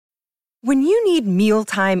When you need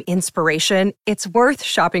mealtime inspiration, it's worth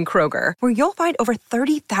shopping Kroger, where you'll find over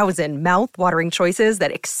 30,000 mouth-watering choices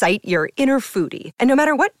that excite your inner foodie. And no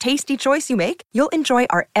matter what tasty choice you make, you'll enjoy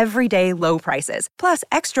our everyday low prices, plus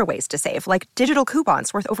extra ways to save, like digital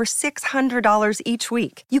coupons worth over $600 each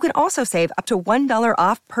week. You can also save up to $1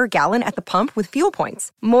 off per gallon at the pump with fuel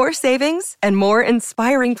points. More savings and more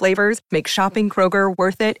inspiring flavors make shopping Kroger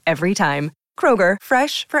worth it every time. Kroger,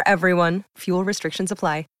 fresh for everyone. Fuel restrictions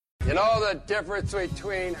apply. You know the difference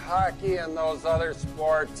between hockey and those other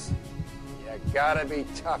sports? You gotta be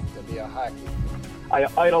tough to be a hockey. I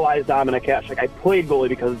idolize Dominik Hasek. I played goalie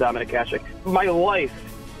because of Dominik Hasek. My life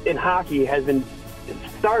in hockey has been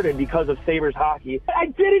started because of Sabres hockey. I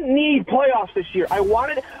didn't need playoffs this year. I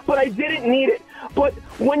wanted it, but I didn't need it. But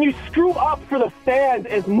when you screw up for the fans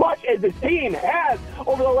as much as this team has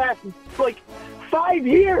over the last, 5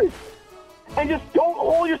 years, and just don't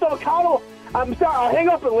hold yourself accountable, I'm sorry, I'll hang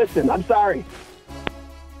up and listen. I'm sorry.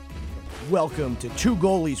 Welcome to Two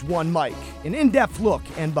Goalies, One Mic, an in-depth look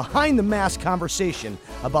and behind-the-mask conversation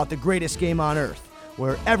about the greatest game on earth,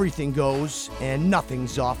 where everything goes and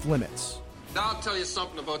nothing's off limits. Now I'll tell you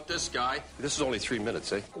something about this guy. This is only 3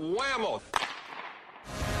 minutes, eh? Whammo!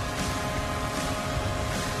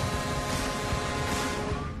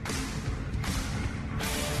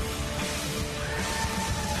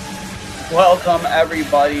 Welcome,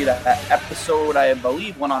 everybody, to episode, I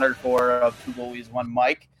believe, 104 of Two Goalies, One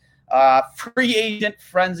Mic. Free Agent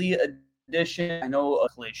Frenzy Edition. I know a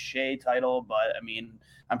cliche title, but,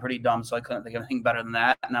 I'm pretty dumb, so I couldn't think of anything better than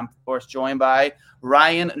that. And I'm, of course, joined by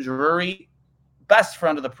Ryan Drury, best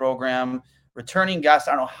friend of the program, returning guest,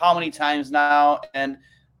 I don't know how many times now. And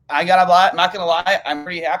I'm not going to lie, I'm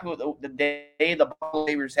pretty happy with the day the Buffalo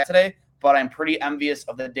Sabres had today, but I'm pretty envious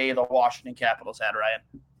of the day the Washington Capitals had, Ryan.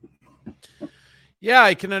 Yeah,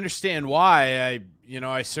 I can understand why.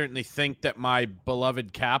 I certainly think that my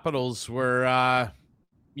beloved Capitals were,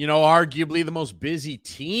 arguably the most busy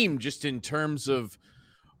team just in terms of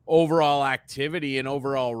overall activity and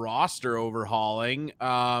overall roster overhauling.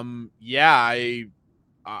 I'm really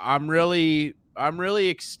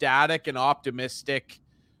ecstatic and optimistic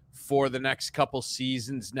for the next couple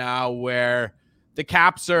seasons now, where the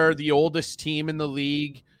Caps are the oldest team in the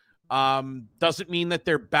league. Doesn't mean that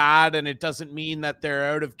they're bad, and it doesn't mean that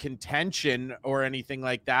they're out of contention or anything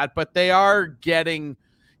like that, but they are getting,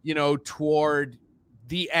 toward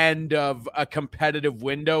the end of a competitive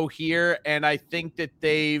window here. And I think that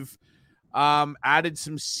they've added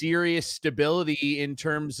some serious stability in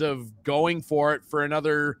terms of going for it for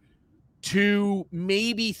another 2,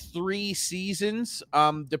 maybe 3 seasons,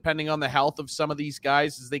 depending on the health of some of these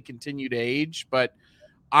guys as they continue to age. But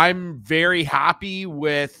I'm very happy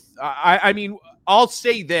with, I'll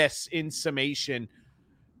say this in summation.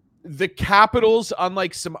 The Capitals,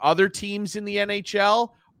 unlike some other teams in the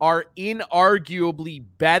NHL, are inarguably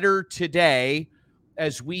better today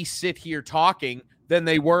as we sit here talking than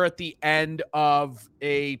they were at the end of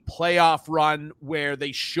a playoff run where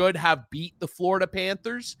they should have beat the Florida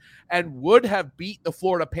Panthers and would have beat the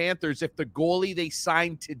Florida Panthers if the goalie they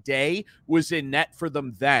signed today was in net for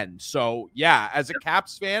them then. So, yeah, as a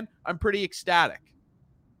Caps fan, I'm pretty ecstatic.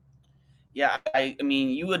 Yeah,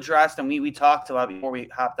 you addressed, and we talked about before we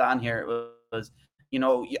hopped on here, it was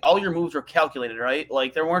all your moves were calculated, right?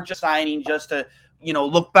 Like, they weren't just signing just to,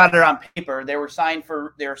 look better on paper. They were signed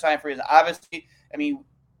for reason. Obviously,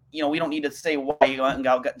 we don't need to say why you went and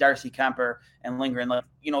got Darcy Kemper and Lindgren.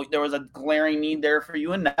 There was a glaring need there for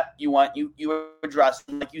you in net. You addressed,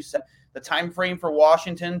 like you said, the time frame for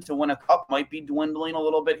Washington to win a cup might be dwindling a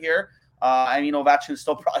little bit here. Ovechkin's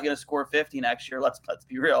still probably going to score 50 next year. Let's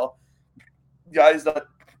be real. Guys, the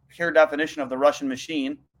pure definition of the Russian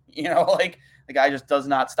machine, the guy just does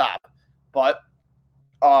not stop. But,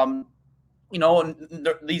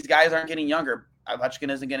 these guys aren't getting younger. Ovechkin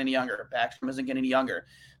isn't getting any younger. Backstrom isn't getting any younger.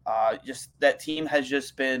 Just that team has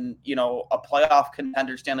just been, a playoff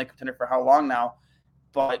contender, Stanley contender for how long now?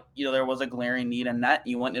 But, there was a glaring need in that.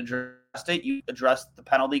 You went and addressed it. You addressed the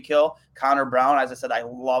penalty kill. Connor Brown, as I said, I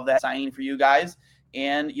love that signing for you guys.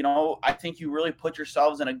 And, I think you really put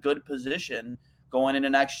yourselves in a good position going into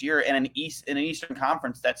next year in an Eastern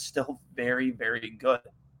Conference that's still very, very good.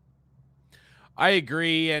 I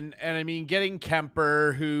agree. And getting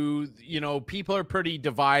Kemper, who, people are pretty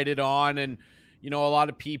divided on, and, a lot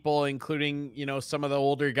of people, including, some of the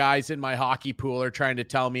older guys in my hockey pool, are trying to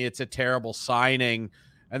tell me it's a terrible signing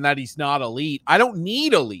and that he's not elite. I don't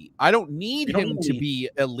need elite. I don't need him to be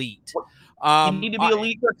elite. You need to be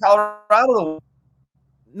elite for Colorado.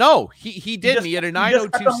 No, he didn't. He had a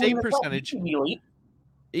 902 save percentage.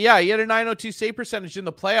 Yeah, he had a 902 save percentage in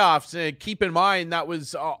the playoffs. Keep in mind that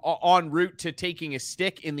was en route to taking a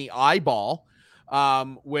stick in the eyeball,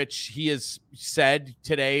 which he has said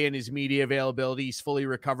today in his media availability he's fully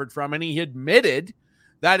recovered from. And he admitted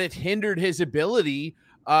that it hindered his ability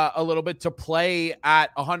a little bit to play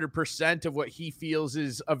at 100% of what he feels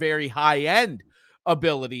is a very high-end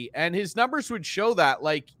ability. And his numbers would show that.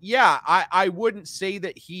 Like, yeah, I wouldn't say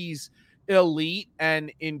that he's elite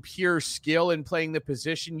and in pure skill in playing the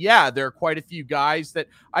position. Yeah, there are quite a few guys that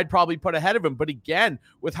I'd probably put ahead of him. But again,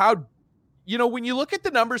 with how, when you look at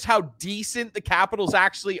the numbers, how decent the Capitals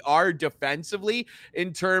actually are defensively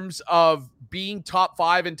in terms of being top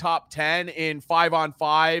 5 and top 10 in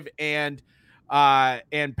 5-on-5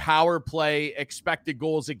 and power play expected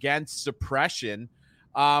goals against suppression.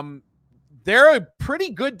 They're a pretty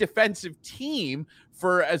good defensive team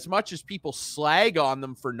for as much as people slag on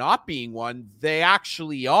them for not being one. They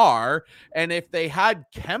actually are. And if they had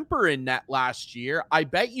Kemper in net last year, I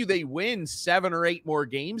bet you they win 7 or 8 more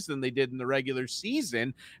games than they did in the regular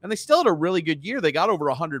season. And they still had a really good year. They got over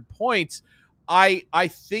 100 points. I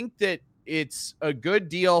think that it's a good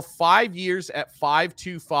deal. 5 years at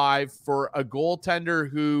 5.25 for a goaltender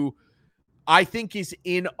who I think is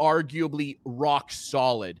inarguably rock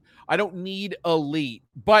solid. I don't need elite,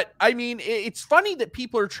 but I mean, it's funny that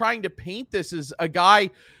people are trying to paint this as a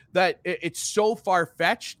guy that it's so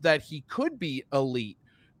far-fetched that he could be elite.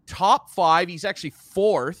 Top 5, he's actually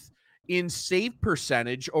 4th in save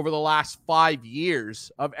percentage over the last 5 years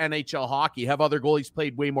of NHL hockey. Have other goalies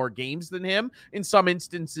played way more games than him? In some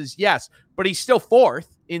instances, yes, but he's still 4th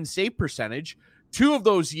in save percentage. 2 of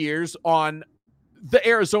those years on the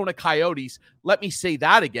Arizona Coyotes. Let me say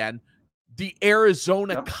that again. The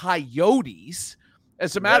Arizona Coyotes.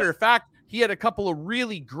 As a matter of fact, he had a couple of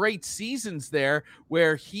really great seasons there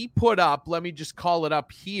where he put up, let me just call it up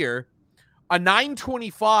here, a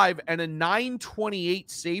 925 and a 928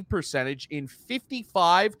 save percentage in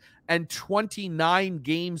 55 and 29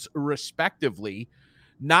 games respectively.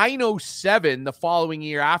 907 the following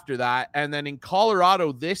year after that. And then in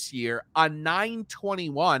Colorado this year, a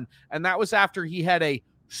 921. And that was after he had a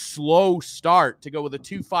slow start to go with a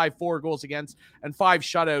 2.54 goals against and 5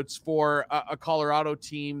 shutouts for a Colorado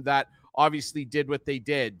team that obviously did what they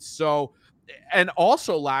did. So, and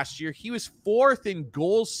also last year, he was 4th in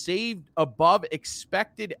goals saved above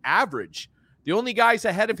expected average. The only guys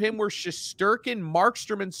ahead of him were Shesterkin,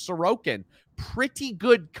 Markstrom, and Sorokin. Pretty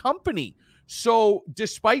good company. So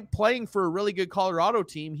despite playing for a really good Colorado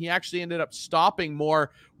team, he actually ended up stopping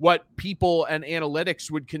more what people and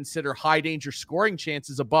analytics would consider high danger scoring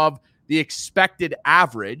chances above the expected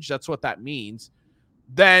average. That's what that means.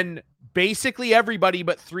 Then basically everybody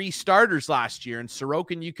but 3 starters last year. And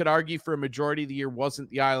Sorokin, you could argue for a majority of the year, wasn't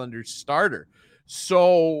the Islanders starter.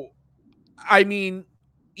 So, I mean,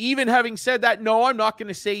 even having said that, no, I'm not going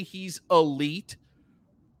to say he's elite,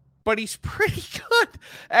 but he's pretty good.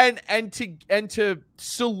 And to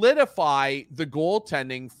solidify the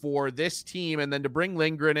goaltending for this team, and then to bring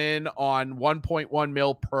Lindgren in on 1.1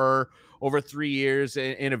 mil per over 3 years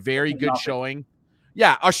in a very good showing.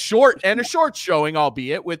 Yeah, a short showing,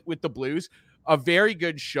 albeit with the Blues, a very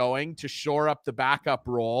good showing to shore up the backup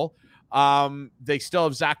role. They still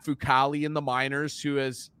have Zach Fucale in the minors, who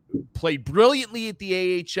has played brilliantly at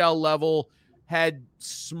the AHL level, had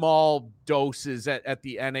small doses at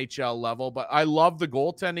the NHL level, but I love the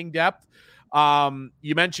goaltending depth.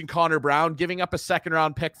 You mentioned Connor Brown, giving up a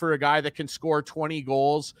 2nd-round pick for a guy that can score 20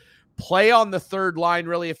 goals, play on the 3rd line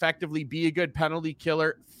really effectively, be a good penalty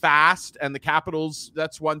killer, fast. And the Capitals,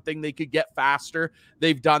 that's one thing they could get faster.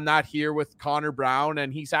 They've done that here with Connor Brown,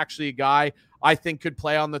 and he's actually a guy I think could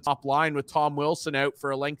play on the top line with Tom Wilson out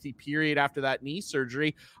for a lengthy period after that knee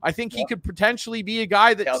surgery. I think he could potentially be a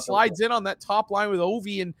guy that slides in on that top line with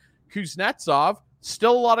Ovi and Kuznetsov.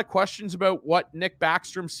 Still a lot of questions about what Nick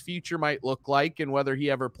Backstrom's future might look like and whether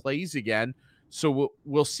he ever plays again. So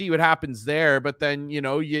we'll see what happens there. But then,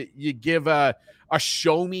 you give a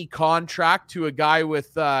show me contract to a guy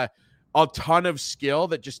with a ton of skill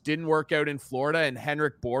that just didn't work out in Florida, and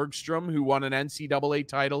Henrik Borgstrom, who won an NCAA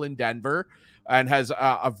title in Denver and has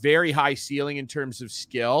a very high ceiling in terms of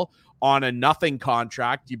skill, on a nothing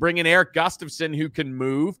contract. You bring in Eric Gustafson, who can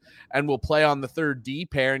move and will play on the 3rd D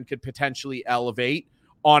pair and could potentially elevate,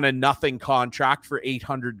 on a nothing contract for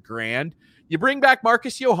 $800,000. You bring back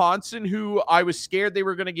Marcus Johansson, who I was scared they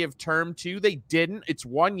were going to give term to. They didn't. It's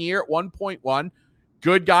 1 year at 1.1.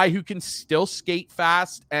 Good guy who can still skate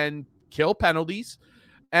fast and kill penalties.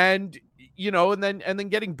 And, and then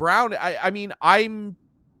getting Brown.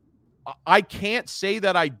 I can't say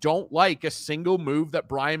that I don't like a single move that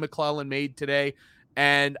Brian McClellan made today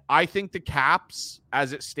And I think the Caps,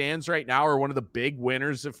 as it stands right now, are one of the big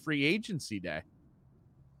winners of free agency day.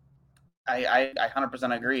 I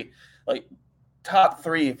 100% agree. Like top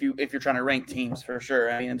 3, if you're trying to rank teams for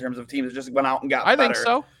sure. I mean, in terms of teams that just went out and got better. I think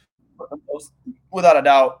so. Without a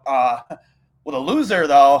doubt. With a loser,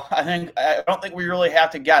 though, I don't think we really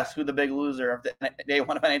have to guess who the big loser of the day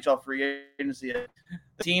one of NHL free agency is.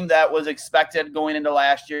 The team that was expected going into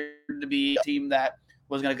last year to be a team that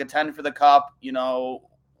was going to contend for the Cup,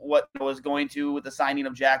 what was going to with the signing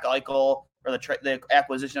of Jack Eichel or the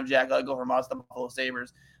acquisition of Jack Eichel from us, the Buffalo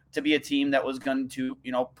Sabres, to be a team that was going to,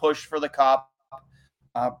 push for the Cup.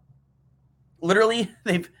 Literally,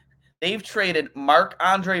 they've traded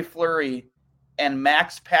Marc-Andre Fleury and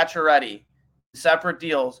Max Pacioretty, separate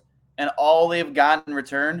deals, and all they've gotten in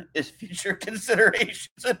return is future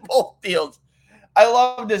considerations in both deals. I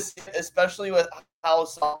love this, especially with how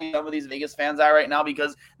salty some of these Vegas fans are right now,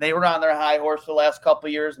 because they were on their high horse for the last couple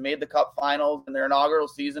of years, made the Cup finals in their inaugural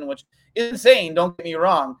season, which is insane, don't get me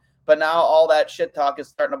wrong. But now all that shit talk is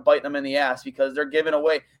starting to bite them in the ass because they're giving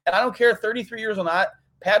away. And I don't care, 33 years or not,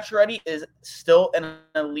 Pacioretty is still an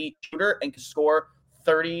elite shooter and can score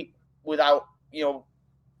 30 without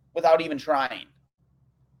even trying.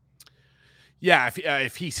 Yeah,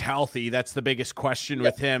 if he's healthy, that's the biggest question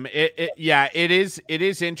with him. It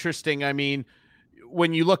is interesting. I mean,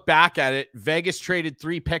 when you look back at it, Vegas traded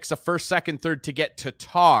 3 picks, a first, second, third to get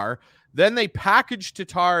Tatar. Then they packaged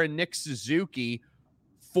Tatar and Nick Suzuki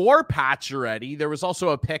for Pacioretty. There was also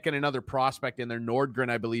a pick and another prospect in there, Nordgren,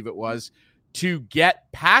 I believe it was, to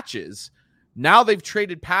get Patches. Now they've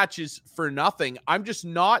traded Patches for nothing. I'm just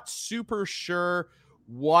not super sure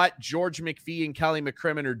what George McPhee and Kelly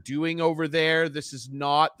McCrimmon are doing over there. This is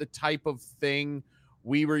not the type of thing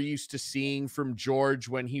we were used to seeing from George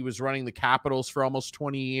when he was running the Capitals for almost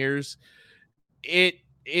 20 years.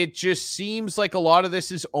 It just seems like a lot of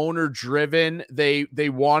this is owner driven. They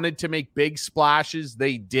wanted to make big splashes.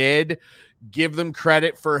 They did. Give them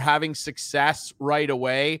credit for having success right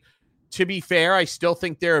away. To be fair, I still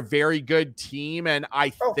think they're a very good team, and I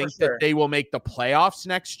think that they will make the playoffs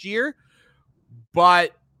next year.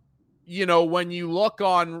 But, when you look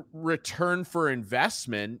on return for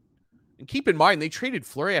investment, and keep in mind, they traded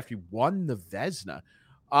Fleury after he won the Vezina.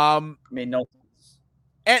 Made no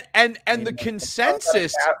sense. And the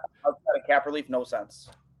consensus... Outside of cap relief, no sense.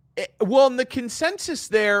 And the consensus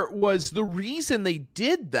there was the reason they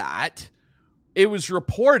did that, it was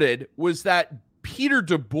reported, was that Peter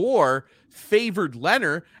DeBoer favored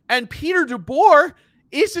Leonard, and Peter DeBoer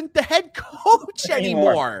isn't the head coach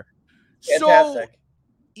anymore. Fantastic.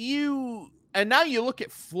 So now you look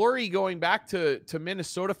at Fleury going back to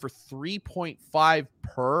Minnesota for 3.5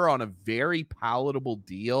 per on a very palatable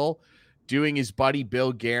deal, doing his buddy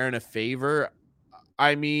Bill Guerin a favor.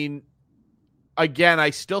 I mean, again, I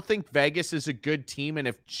still think Vegas is a good team, and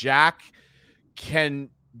if Jack can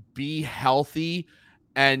be healthy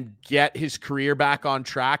and get his career back on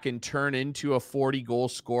track and turn into a 40-goal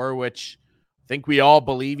scorer, which I think we all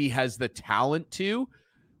believe he has the talent to,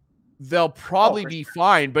 they'll probably be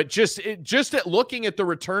fine. But just at looking at the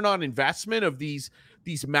return on investment of these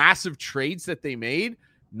massive trades that they made,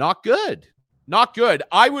 not good. Not good.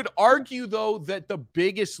 I would argue, though, that the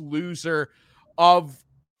biggest loser of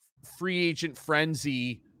free agent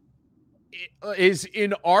frenzy is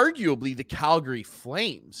inarguably the Calgary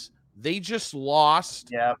Flames. They just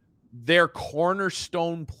lost their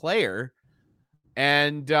cornerstone player,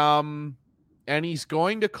 and he's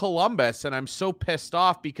going to Columbus, and I'm so pissed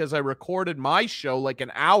off because I recorded my show like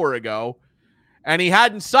an hour ago, and he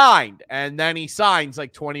hadn't signed, and then he signs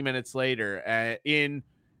like 20 minutes later in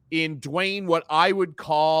Dwayne, what I would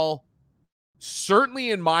call, certainly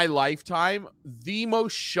in my lifetime, the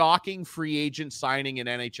most shocking free agent signing in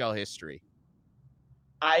NHL history.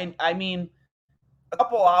 I mean, a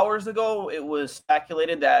couple hours ago, it was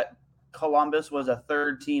speculated that Columbus was a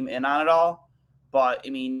third team in on it all, but I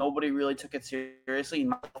mean, nobody really took it seriously.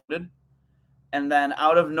 And then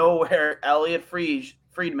out of nowhere, Elliot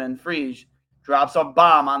Friedman drops a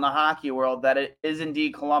bomb on the hockey world that it is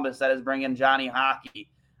indeed Columbus that is bringing Johnny Hockey,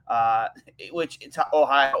 which it's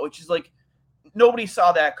Ohio, which is like nobody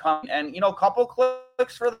saw that coming. And a couple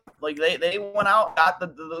clicks for them. Like they went out, got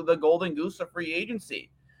the golden goose of free agency.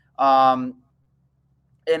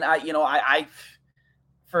 And I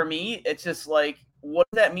for me, it's just like, what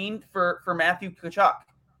does that mean for Matthew Tkachuk?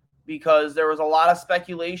 Because there was a lot of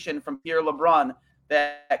speculation from Pierre LeBrun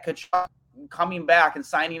that Tkachuk coming back and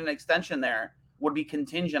signing an extension there would be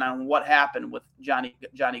contingent on what happened with Johnny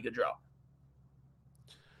Gaudreau.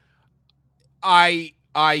 I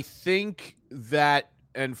think that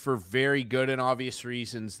and for very good and obvious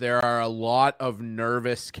reasons, there are a lot of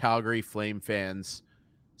nervous Calgary Flame fans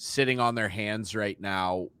sitting on their hands right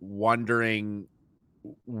now, wondering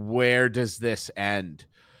where does this end?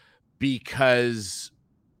 Because,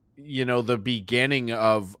 the beginning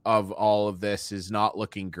of all of this is not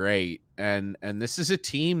looking great. And this is a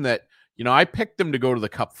team that, I picked them to go to the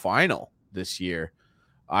Cup final this year.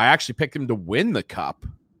 I actually picked them to win the Cup.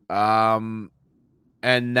 And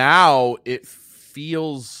now it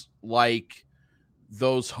feels like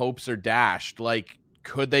those hopes are dashed. Like,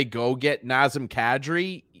 could they go get Nazem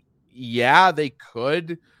Kadri? Yeah, they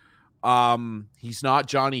could. He's not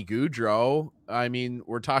Johnny Gaudreau. I mean,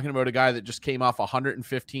 we're talking about a guy that just came off a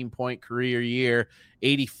 115-point career year,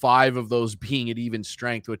 85 of those being at even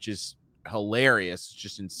strength, which is hilarious. It's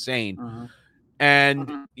just insane. Uh-huh.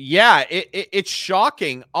 And yeah, it's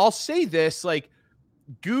shocking. I'll say this, like,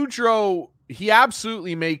 Gaudreau, he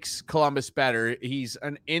absolutely makes Columbus better. He's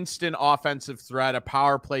an instant offensive threat, a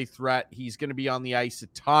power play threat. He's going to be on the ice a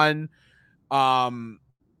ton.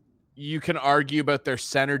 You can argue about their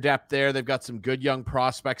center depth there. They've got some good young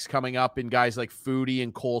prospects coming up in guys like Foodie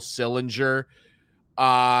and Cole Sillinger.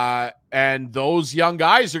 And those young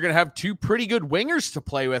guys are going to have two pretty good wingers to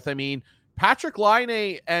play with. I mean, Patrick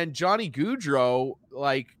Laine and Johnny Gaudreau,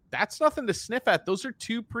 like, that's nothing to sniff at. Those are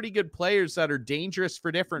two pretty good players that are dangerous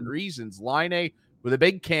for different reasons. Laine with a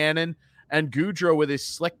big cannon and Gaudreau with his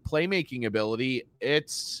slick playmaking ability.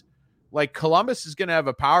 It's like Columbus is going to have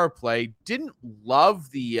a power play. Didn't love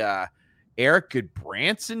the Eric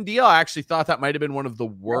Goodbranson deal. I actually thought that might have been one of the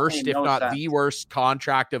worst, if not the worst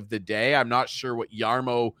contract of the day. I'm not sure what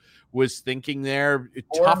Jarmo was thinking there.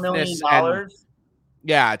 $4 million.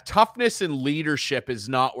 Toughness and leadership is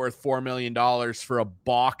not worth $4 million for a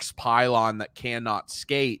box pylon that cannot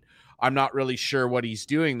skate. I'm not really sure what he's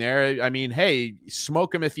doing there. I mean, hey,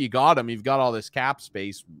 smoke him if you got him. You've got all this cap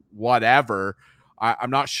space, whatever.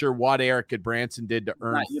 I'm not sure what Eric Goodbranson did to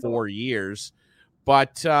earn 4 years.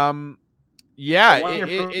 But,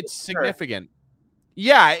 it's significant.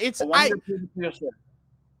 Yeah, it's...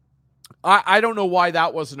 I don't know why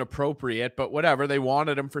that wasn't appropriate, but whatever. They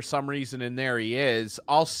wanted him for some reason, and there he is.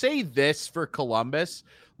 I'll say this for Columbus.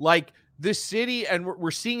 Like, the city, and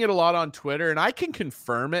we're seeing it a lot on Twitter, and I can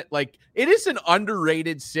confirm it. Like, it is an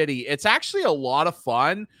underrated city. It's actually a lot of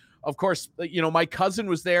fun. Of course, my cousin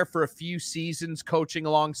was there for a few seasons coaching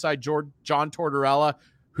alongside John Tortorella,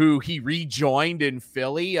 who he rejoined in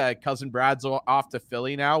Philly. Cousin Brad's off to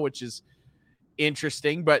Philly now, which is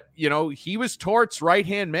interesting. But, he was Tort's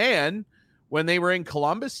right-hand man when they were in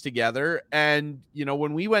Columbus together. And,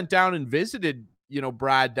 when we went down and visited,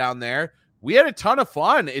 Brad down there, we had a ton of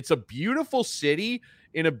fun. It's a beautiful city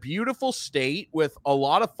in a beautiful state with a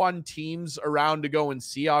lot of fun teams around to go and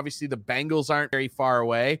see. Obviously, the Bengals aren't very far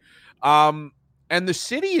away. And the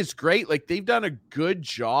city is great. Like, they've done a good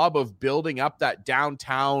job of building up that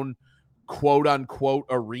downtown, quote unquote,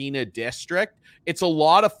 arena district. It's a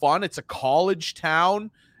lot of fun. It's a college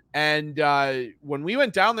town. And when we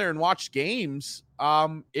went down there and watched games,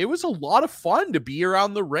 it was a lot of fun to be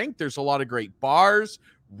around the rink. There's a lot of great bars,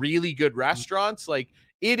 really good restaurants. Like,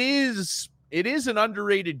 it is an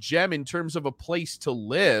underrated gem in terms of a place to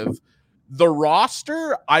live. The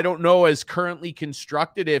roster, I don't know, as currently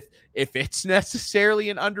constructed, if it's necessarily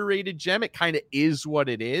an underrated gem. It kind of is what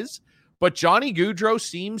it is. But Johnny Gaudreau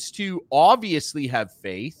seems to obviously have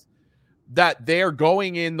faith that they're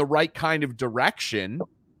going in the right kind of direction,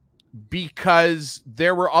 because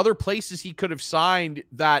there were other places he could have signed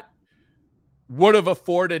that would have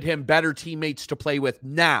afforded him better teammates to play with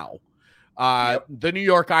now. The New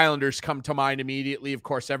York Islanders come to mind immediately. Of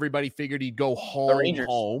course, everybody figured he'd go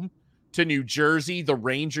home to New Jersey. The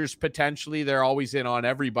Rangers, potentially, they're always in on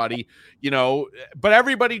everybody, but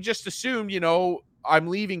everybody just assumed, I'm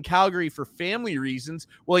leaving Calgary for family reasons.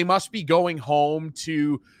 Well, he must be going home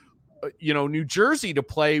to, New Jersey to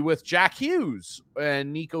play with Jack Hughes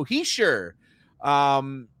and Nico Hischier.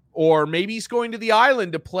 Or maybe he's going to the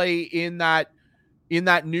island to play in that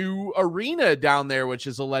new arena down there, which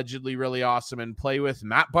is allegedly really awesome, and play with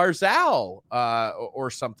Matt Barzal or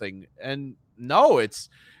something. And no, it's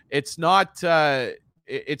not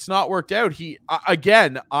worked out.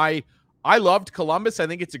 I loved Columbus. I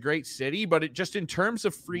think it's a great city, but it just, in terms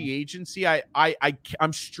of free agency,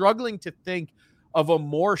 I'm struggling to think of a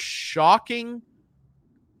more shocking,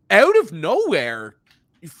 out of nowhere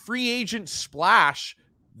free agent splash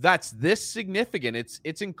that's this significant.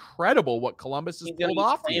 It's incredible what Columbus has pulled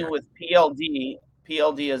off here. With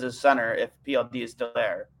PLD as a center, if PLD is still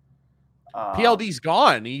there. PLD's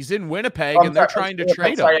gone. He's in Winnipeg, and they're trying to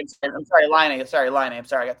trade him. I'm sorry, Laine. I'm sorry,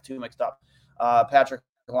 I got the two mixed up. Patrick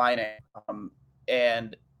Laine.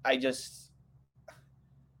 And I just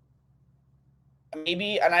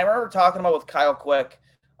maybe, and I remember talking about with Kyle Quick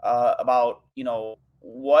about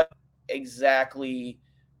what exactly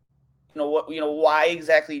why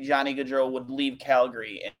exactly Johnny Gaudreau would leave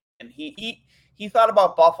Calgary, and he thought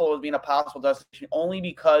about Buffalo as being a possible destination only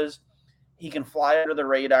because he can fly under the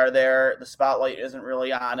radar there. The spotlight isn't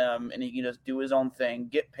really on him, and he can just do his own thing,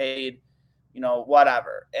 get paid,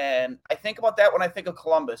 whatever. And I think about that when I think of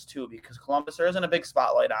Columbus too, because Columbus, there isn't a big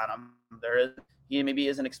spotlight on him. He maybe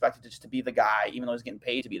isn't expected just to be the guy, even though he's getting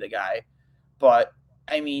paid to be the guy. But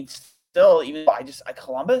I mean, still, even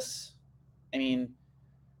Columbus. I mean,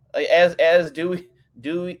 as do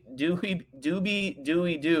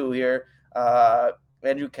here.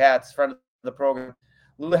 Andrew Katz, friend of the program.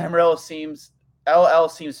 Lou Lamoriello seems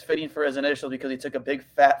fitting for his initials because he took a big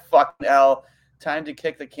fat fucking L. Time to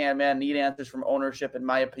kick the can, man. Need answers from ownership, in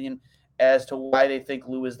my opinion, as to why they think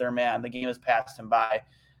Lou is their man. The game has passed him by.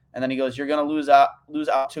 And then he goes, "You're going to lose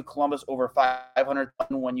out to Columbus over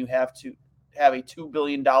 500,000 when you have to have a $2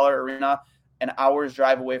 billion arena an hour's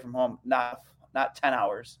drive away from home, not 10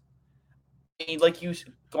 hours." I mean,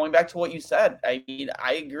 going back to what you said, I mean,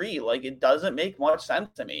 I agree. Like, it doesn't make much sense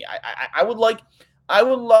to me. I would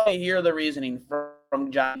love to hear the reasoning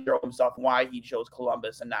from John Gaudreau himself why he chose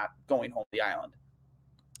Columbus and not going home to the island.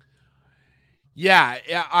 Yeah,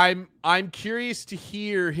 I'm curious to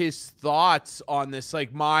hear his thoughts on this.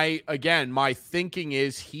 Like, my thinking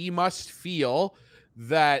is he must feel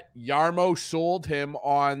that Jarmo sold him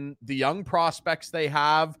on the young prospects they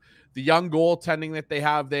have, the young goaltending that they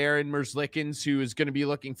have there in Merzlikins, who is going to be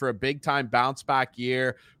looking for a big time bounce back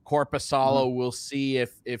year. Korpisalo, we'll see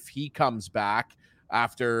if he comes back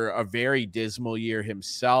after a very dismal year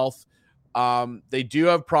himself. They do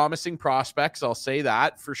have promising prospects. I'll say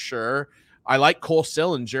that for sure. I like Cole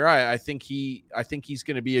Sillinger. I think he's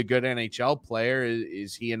going to be a good NHL player.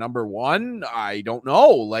 Is he a number one? I don't know.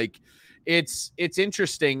 Like, it's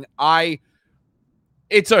interesting.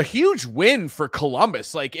 It's a huge win for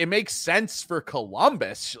Columbus. Like, it makes sense for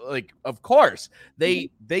Columbus. Like, of course, they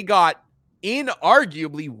got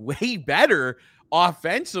inarguably way better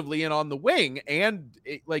offensively and on the wing. And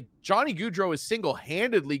Johnny Gaudreau is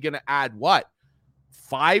single-handedly going to add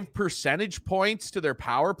 5 percentage points to their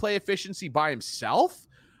power play efficiency by himself.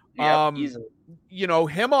 Yeah, easily.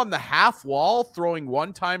 Him on the half wall throwing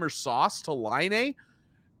one-timer sauce to Laine.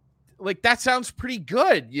 Like, that sounds pretty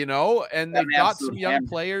good, and they've got some young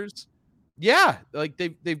players. Yeah. Like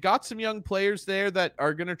they've got some young players there that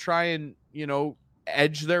are going to try and,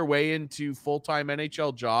 edge their way into full-time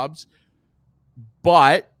NHL jobs.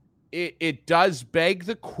 But it does beg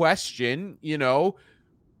the question,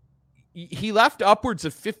 he left upwards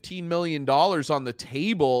of $15 million on the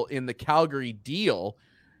table in the Calgary deal.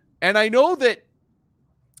 And I know that,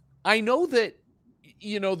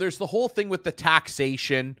 there's the whole thing with the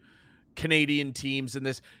taxation, Canadian teams and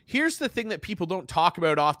this. Here's the thing that people don't talk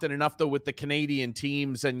about often enough, though, with the Canadian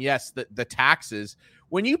teams, and yes, the taxes.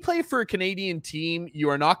 When you play for a Canadian team, you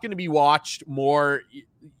are not going to be watched more.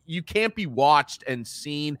 You can't be watched and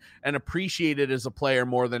seen and appreciated as a player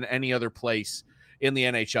more than any other place in the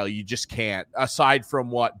NHL. You just can't. Aside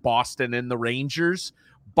from Boston and the Rangers,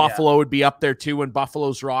 Buffalo would be up there too when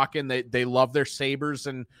Buffalo's rocking. They love their Sabres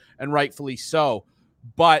and rightfully so.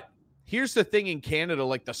 But here's the thing in Canada,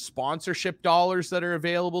 like the sponsorship dollars that are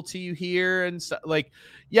available to you here and stuff. Like,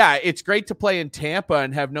 yeah, it's great to play in Tampa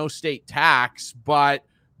and have no state tax, but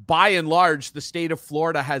by and large, the state of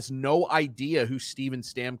Florida has no idea who Steven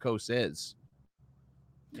Stamkos is.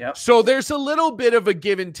 Yep. So there's a little bit of a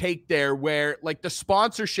give and take there where like the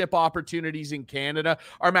sponsorship opportunities in Canada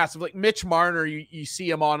are massive. Like Mitch Marner, you see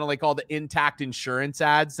him on like all the Intact insurance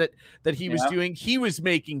ads that he was doing. He was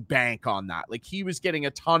making bank on that. Like he was getting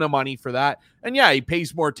a ton of money for that. And yeah, he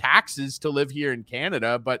pays more taxes to live here in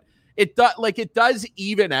Canada, but it does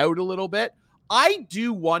even out a little bit. I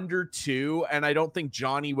do wonder too, and I don't think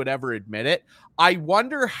Johnny would ever admit it. I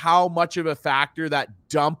wonder how much of a factor that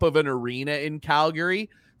dump of an arena in Calgary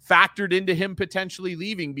factored into him potentially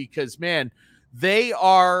leaving, because man, they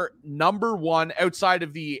are number one outside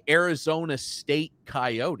of the Arizona State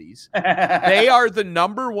Coyotes. They are the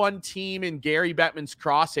number one team in Gary Bettman's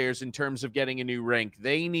crosshairs in terms of getting a new rink.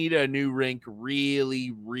 They need a new rink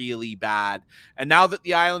really, really bad. And now that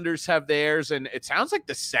the Islanders have theirs, and it sounds like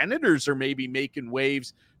the Senators are maybe making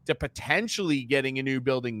waves to potentially getting a new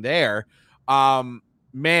building there.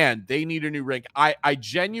 Man, they need a new rink. I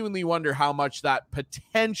genuinely wonder how much that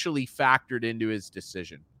potentially factored into his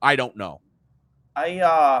decision. I don't know.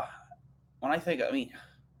 I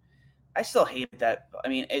still hate that. I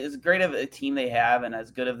mean, as great of a team they have and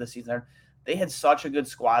as good of the season, They had such a good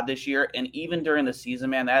squad this year, and even during the season,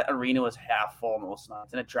 man, that arena was half full most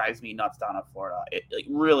nights, and it drives me nuts down in Florida. It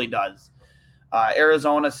really does.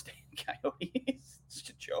 Arizona State Coyotes, it's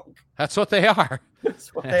a joke. That's what they are.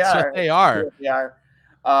 That's what they are. What they are. They are.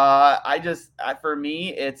 For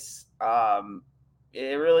me, it's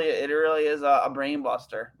it really is a brain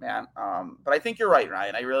buster, man. But I think you're right,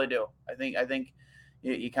 Ryan. I really do. I think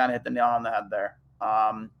you kind of hit the nail on the head there.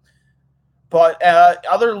 But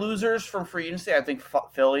other losers from free agency, I think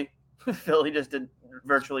Philly. Philly just did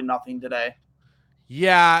virtually nothing today.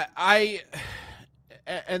 Yeah,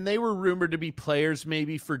 and they were rumored to be players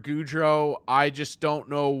maybe for Gaudreau. I just don't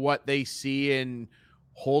know what they see in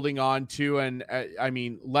holding on to, and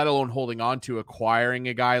let alone holding on to acquiring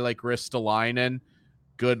a guy like Ristolainen.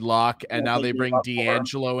 Good luck. And now they bring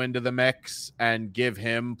D'Angelo into the mix and give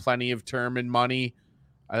him plenty of term and money.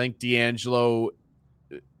 I think D'Angelo,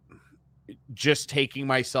 just taking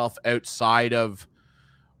myself outside of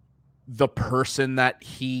the person that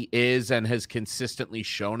he is and has consistently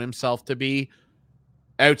shown himself to be,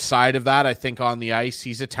 outside of that, I think on the ice,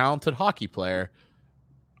 he's a talented hockey player.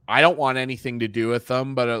 I don't want anything to do with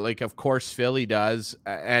them, but of course Philly does.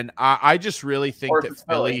 And I just really think that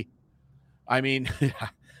Philly, I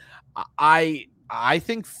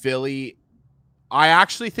think Philly, I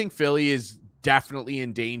actually think Philly is definitely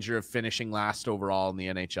in danger of finishing last overall in the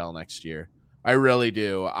NHL next year. I really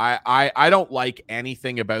do. I don't like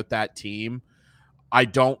anything about that team. I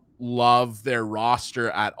don't love their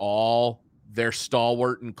roster at all. Their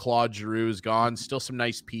stalwart and Claude Giroux is gone. Still some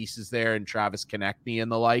nice pieces there, and Travis Konechny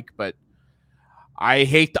and the like, but I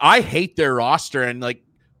hate their roster. And like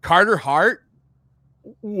Carter Hart,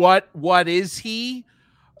 what is he?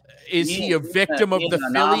 Is he a victim of the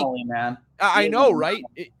Philly? Man. I know, right?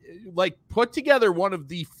 Put together one of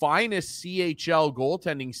the finest CHL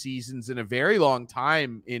goaltending seasons in a very long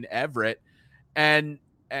time in Everett, and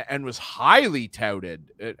was highly touted,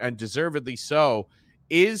 and deservedly so.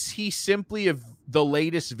 Is he simply the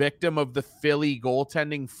latest victim of the Philly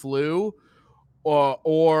goaltending flu,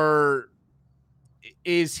 or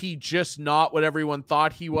is he just not what everyone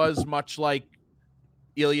thought he was, much like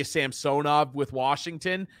Ilya Samsonov with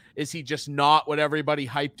Washington? Is he just not what everybody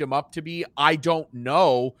hyped him up to be? I don't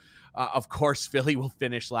know. Of course, Philly will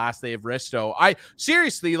finish last. They have Risto.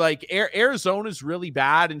 Seriously, Arizona's really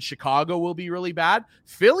bad and Chicago will be really bad.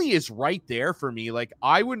 Philly is right there for me.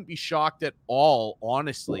 I wouldn't be shocked at all,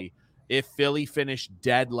 honestly, if Philly finished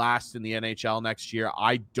dead last in the NHL next year.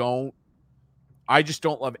 I just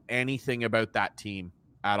don't love anything about that team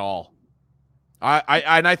at all.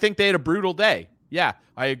 I think they had a brutal day. Yeah,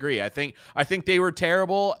 I agree. I think they were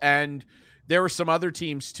terrible, and there were some other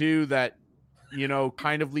teams too that,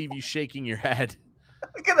 kind of leave you shaking your head.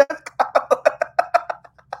 Look at that.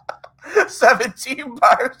 17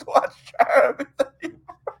 bars to watch everything.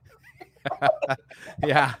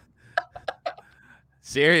 Yeah.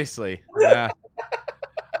 Seriously. Yeah.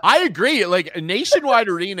 I agree. A Nationwide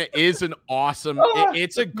Arena is an awesome,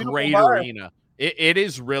 it's a great arena. It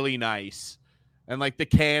is really nice. And the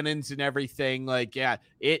cannons and everything,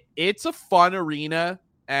 it's a fun arena.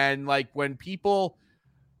 And when people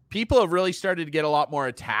have really started to get a lot more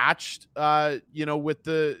attached, with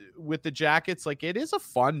the Jackets, it is a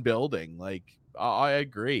fun building. I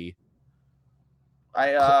agree.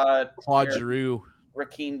 Claude Giroux,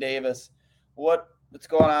 Rakeem Davis, what's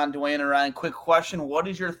going on, Dwayne and Ryan? Quick question: what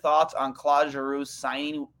is your thoughts on Claude Giroux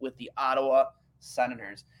signing with the Ottawa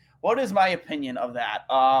Senators? What is my opinion of that?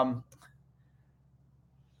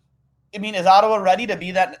 Is Ottawa ready to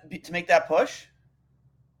make that push?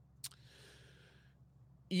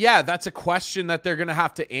 Yeah, that's a question that they're going to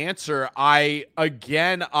have to answer. I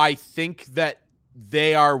think that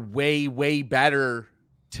they are way, way better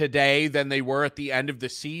today than they were at the end of the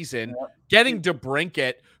season. Yeah. Getting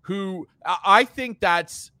DeBrincat, who I think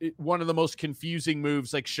that's one of the most confusing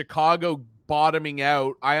moves, Chicago bottoming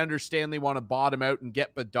out. I understand they want to bottom out and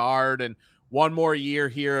get Bedard, and one more year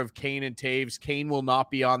here of Kane and Taves. Kane will not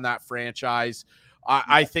be on that franchise.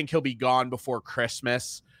 I think he'll be gone before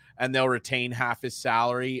Christmas, and they'll retain half his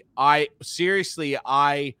salary. I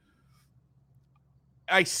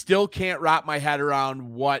still can't wrap my head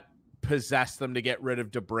around what possessed them to get rid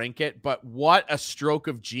of DeBrincat, but what a stroke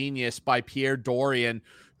of genius by Pierre Dorion,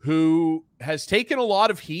 who has taken a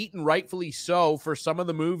lot of heat, and rightfully so, for some of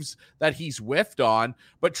the moves that he's whiffed on,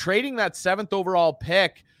 but trading that 7th overall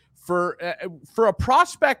pick for a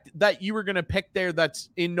prospect that you were going to pick there that's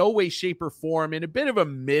in no way, shape, or form in a bit of a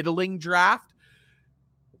middling draft.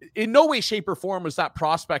 in no way, shape, or form was that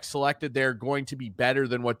prospect selected there going to be better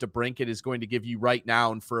than what DeBrincat is going to give you right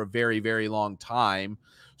now and for a very, very long time.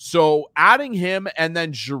 So adding him and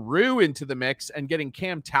then Giroux into the mix and getting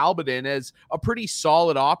Cam Talbot in as a pretty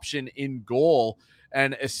solid option in goal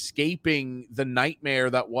and escaping the nightmare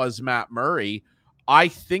that was Matt Murray, I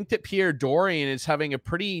think that Pierre Dorion is having a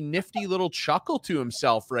pretty nifty little chuckle to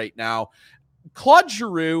himself right now. Claude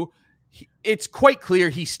Giroux, it's quite clear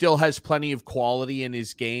he still has plenty of quality in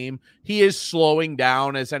his game. He is slowing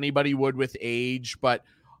down as anybody would with age, but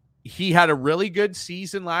he had a really good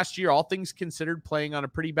season last year, all things considered, playing on a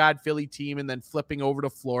pretty bad Philly team and then flipping over to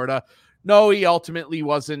Florida. No, he ultimately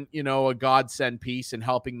wasn't, a godsend piece in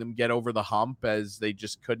helping them get over the hump as they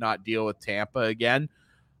just could not deal with Tampa again.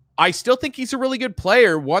 I still think he's a really good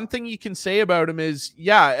player. One thing you can say about him is,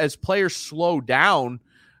 as players slow down,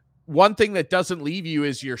 one thing that doesn't leave you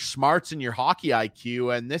is your smarts and your hockey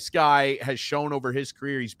IQ. And this guy has shown over his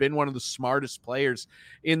career, he's been one of the smartest players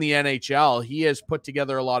in the NHL. He has put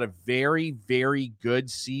together a lot of very, very good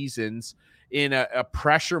seasons in a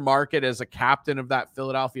pressure market as a captain of that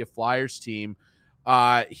Philadelphia Flyers team.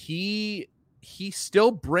 He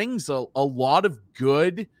still brings a lot of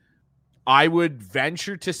good, I would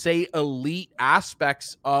venture to say, elite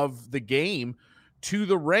aspects of the game to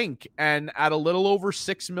the rink, and at a little over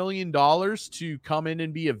 $6 million to come in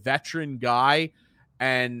and be a veteran guy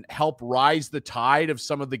and help rise the tide of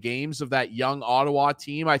some of the games of that young Ottawa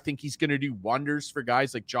team. I think he's going to do wonders for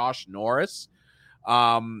guys like Josh Norris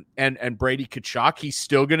and Brady Tkachuk. He's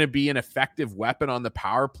still going to be an effective weapon on the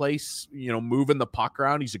power play, moving the puck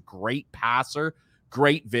around. He's a great passer,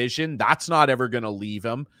 great vision. That's not ever going to leave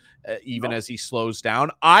him, even as he slows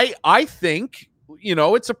down. I think,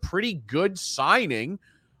 it's a pretty good signing.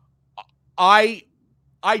 I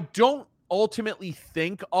don't ultimately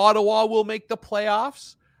think Ottawa will make the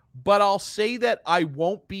playoffs, but I'll say that I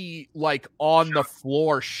won't be on the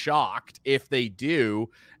floor shocked if they do.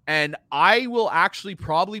 And I will actually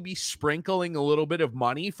probably be sprinkling a little bit of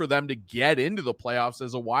money for them to get into the playoffs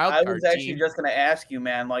as a wild card team. I was actually just going to ask you,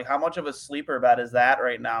 man, how much of a sleeper bet is that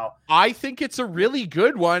right now? I think it's a really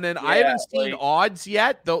good one, and I haven't seen odds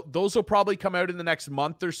yet. Those will probably come out in the next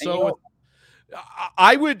month or so.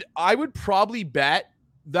 I would probably bet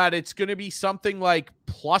that it's going to be something like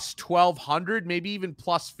plus 1,200, maybe even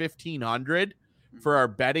plus 1,500 for our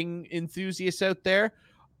betting enthusiasts out there.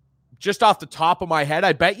 Just off the top of my head,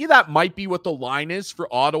 I bet you that might be what the line is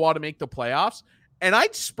for Ottawa to make the playoffs. And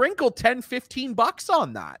I'd sprinkle $10-15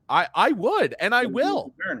 on that. I would, and I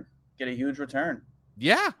will. Get a huge return.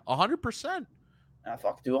 Yeah, 100%.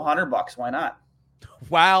 Fuck, do $100. Why not?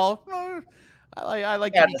 Well, I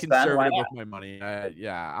like to be conservative with my money.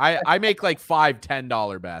 I make like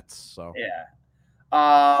 $5-10 bets. So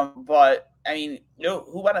but I mean,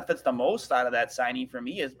 who benefits the most out of that signing for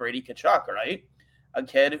me is Brady Tkachuk, right? A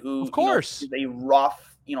kid who, of course, is a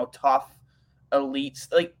rough, tough, elites.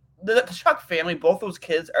 Like the Tkachuk family, both those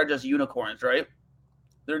kids are just unicorns, right?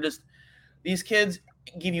 They're just, these kids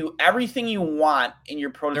give you everything you want in your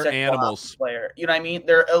prototype animals player. You know what I mean?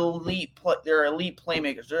 They're elite. They're elite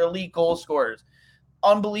playmakers. They're elite goal scorers.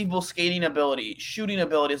 Unbelievable skating ability, shooting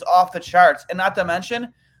ability is off the charts, and not to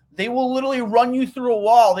mention, they will literally run you through a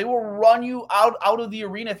wall. They will run you out of the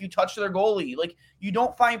arena if you touch their goalie. Like, you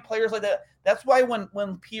don't find players like that. That's why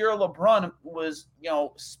when Pierre LeBrun was,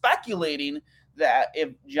 speculating that if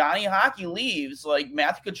Johnny Hockey leaves, like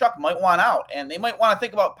Matthew Tkachuk might want out, and they might want to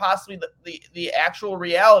think about possibly the actual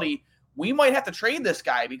reality. We might have to trade this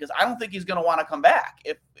guy because I don't think he's going to want to come back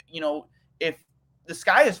if the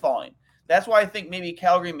sky is falling. That's why I think maybe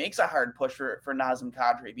Calgary makes a hard push for Nazem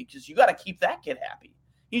Kadri, because you got to keep that kid happy.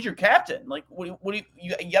 He's your captain. Like, what do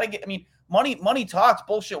you got to get? I mean, money talks,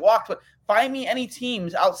 bullshit walks, but find me any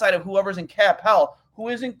teams outside of whoever's in cap hell who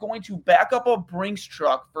isn't going to back up a Brinks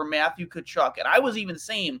truck for Matthew Tkachuk. And I was even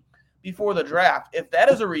saying before the draft, if that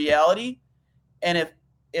is a reality, and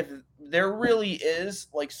if there really is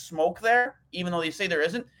like smoke there, even though they say there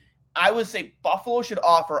isn't, I would say Buffalo should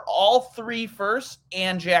offer all 3 firsts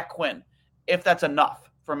and Jack Quinn, if that's enough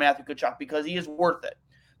for Matthew Tkachuk, because he is worth it.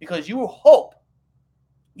 Because you hope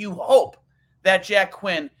that Jack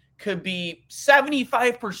Quinn could be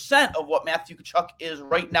 75% of what Matthew Tkachuk is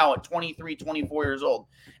right now at 23, 24 years old.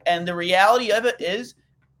 And the reality of it is,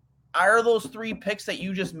 are those 3 picks that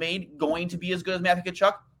you just made going to be as good as Matthew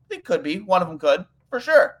Tkachuk? They could be. One of them could, for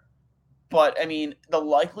sure. But, I mean, the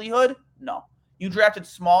likelihood? No. You drafted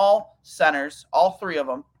small centers, all 3 of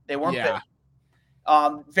them. They weren't big.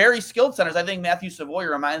 Very skilled centers. I think Matthew Savoy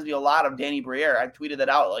reminds me a lot of Danny Briere. I tweeted that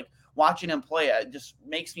out. Like, watching him play, it just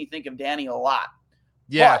makes me think of Danny a lot.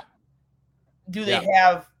 Yeah. But do they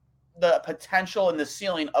have the potential and the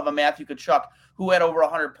ceiling of a Matthew Tkachuk who had over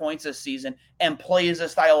 100 points this season and plays the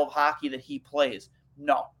style of hockey that he plays.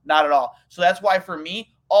 No, not at all. So that's why for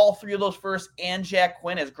me, all three of those first and Jack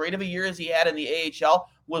Quinn, as great of a year as he had in the AHL,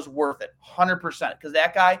 was worth it, 100%. Because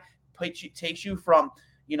that guy takes you from,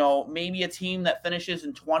 maybe a team that finishes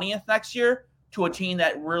in 20th next year to a team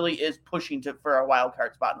that really is pushing for a wild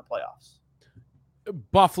card spot in the playoffs.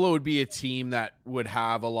 Buffalo would be a team that would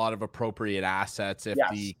have a lot of appropriate assets if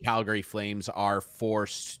the Calgary Flames are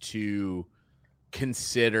forced to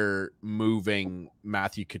consider moving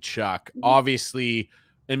Matthew Tkachuk. Obviously,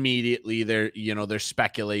 immediately there's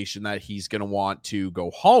speculation that he's going to want to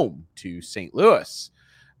go home to St. Louis.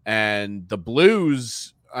 And the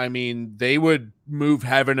Blues, I mean, they would move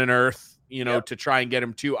heaven and earth, to try and get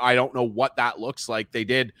him too. I don't know what that looks like. They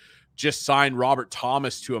did just sign Robert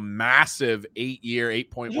Thomas to a massive 8-year,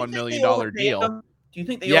 $8.1 million deal. Do you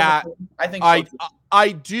think they overpaid him? I think so.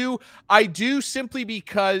 I do simply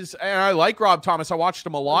because, and I like Rob Thomas. I watched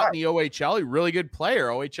him a lot in the OHL. He's a really good player,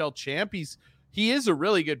 OHL champ. He is a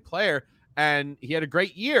really good player, and he had a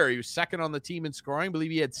great year. He was second on the team in scoring. I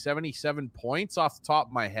believe he had 77 points off the top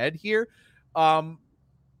of my head here.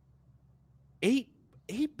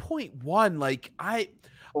 8.1. Like I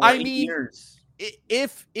mean, years.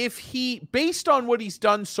 If he, based on what he's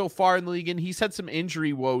done so far in the league, and he's had some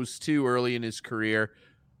injury woes too early in his career,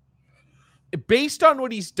 based on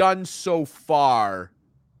what he's done so far,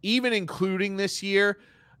 even including this year,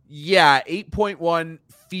 8.1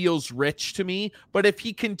 feels rich to me. But if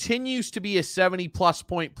he continues to be a 70-plus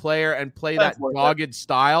point player and play that dogged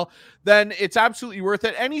style, then it's absolutely worth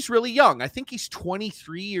it. And he's really young. I think he's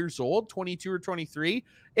 23 years old, 22 or 23.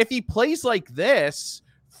 If he plays like this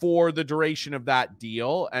for the duration of that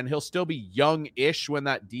deal, and he'll still be young-ish when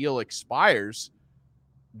that deal expires,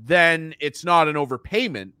 then it's not an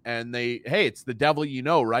overpayment. And it's the devil,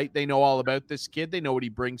 right? They know all about this kid. They know what he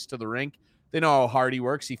brings to the rink. They know how hard he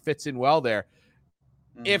works. He fits in well there.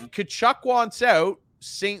 Mm-hmm. If Tkachuk wants out,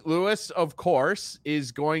 St. Louis, of course,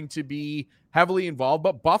 is going to be heavily involved,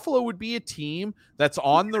 but Buffalo would be a team that's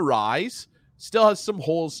on the rise. Still has some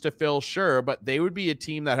holes to fill, sure, but they would be a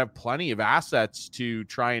team that have plenty of assets to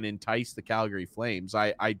try and entice the Calgary Flames.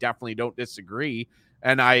 I definitely don't disagree.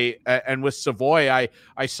 And with Savoy,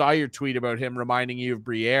 I saw your tweet about him reminding you of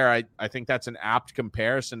Briere. I think that's an apt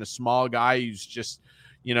comparison. A small guy who's just,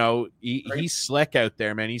 he's slick out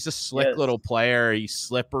there, man. He's a slick little player. He's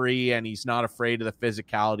slippery, and he's not afraid of the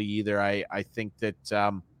physicality either. I think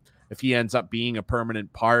that if he ends up being a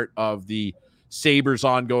permanent part of the Sabres'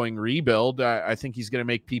 ongoing rebuild, I think he's going to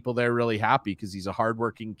make people there really happy because he's a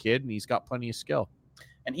hardworking kid and he's got plenty of skill.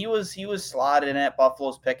 And he was slotted in at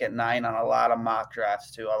Buffalo's pick at 9 on a lot of mock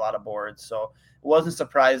drafts too, a lot of boards. So it wasn't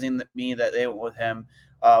surprising to me that they went with him.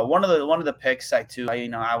 One of the picks I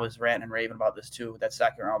was ranting and raving about this too. That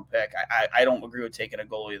second round pick, I don't agree with taking a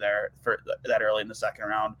goalie there for that early in the second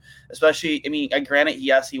round. Especially, I mean, granted,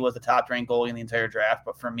 yes, he was the top ranked goalie in the entire draft,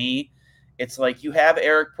 but for me, it's like you have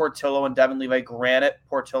Eric Portillo and Devin Levi. Granted,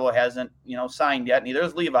 Portillo hasn't, signed yet. Neither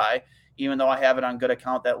is Levi, even though I have it on good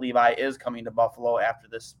account that Levi is coming to Buffalo after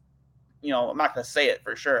this. I'm not going to say it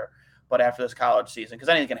for sure, but after this college season, because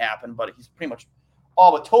anything can happen. But he's pretty much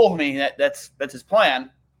all but told me that that's his plan.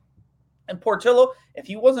 And Portillo, if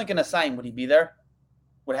he wasn't going to sign, would he be there?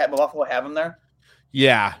 Would Buffalo have him there?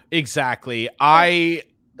 Yeah, exactly. But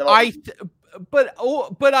I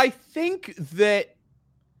think that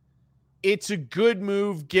it's a good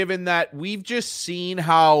move given that we've just seen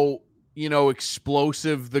how,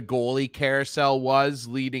 explosive the goalie carousel was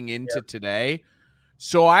leading into today.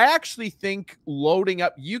 So I actually think loading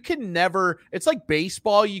up, it's like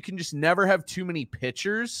baseball. You can just never have too many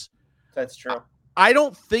pitchers. That's true. I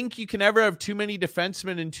don't think you can ever have too many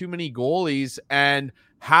defensemen and too many goalies, and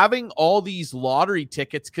having all these lottery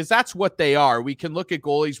tickets, because that's what they are. We can look at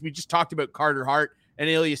goalies. We just talked about Carter Hart and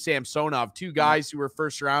Ilya Samsonov, two guys who were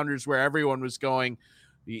first rounders where everyone was going,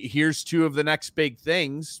 here's two of the next big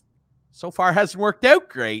things. So far hasn't worked out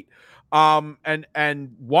great.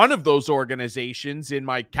 And one of those organizations in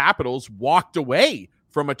my Capitals walked away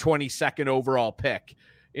from a 22nd overall pick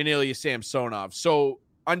in Ilya Samsonov. So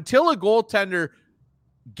until a goaltender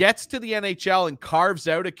gets to the NHL and carves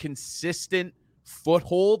out a consistent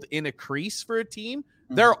foothold in a crease for a team,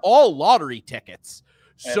 they're all lottery tickets.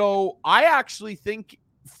 So I actually think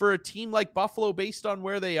for a team like Buffalo, based on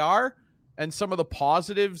where they are and some of the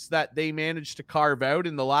positives that they managed to carve out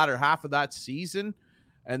in the latter half of that season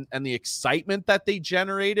and the excitement that they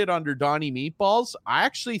generated under Donnie Meatballs, I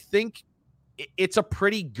actually think it's a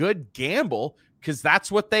pretty good gamble because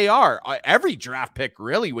that's what they are. Every draft pick,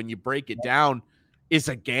 really, when you break it down, is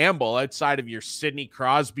a gamble outside of your Sidney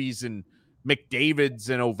Crosbys and McDavids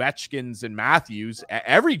and Ovechkins and Matthews.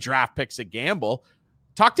 Every draft pick's a gamble.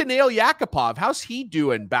 Talk to Nail Yakupov. How's he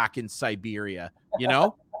doing back in Siberia?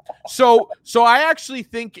 So I actually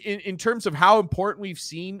think in terms of how important we've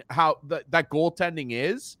seen how that goaltending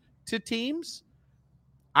is to teams,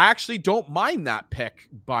 I actually don't mind that pick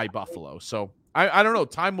by Buffalo. So I don't know.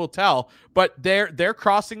 Time will tell. But they're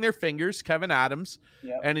crossing their fingers, Kevin Adams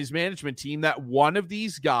and his management team, that one of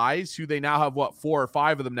these guys, who they now have, 4 or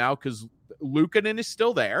 5 of them now, because Luukkonen is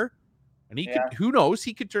still there. And he could, who knows,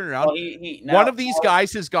 he could turn around. Well, one of these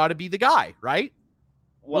guys has got to be the guy, right?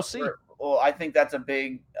 We'll see. Well, I think that's a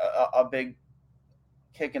big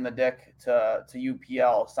kick in the dick to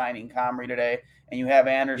UPL signing Comrie today. And you have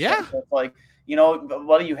Anderson. Yeah. So it's like,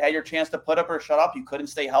 buddy, you had your chance to put up or shut up. You couldn't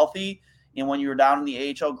stay healthy. And when you were down in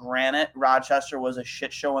the AHL, granted, Rochester was a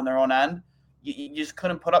shit show on their own end. You just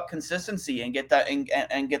couldn't put up consistency and get that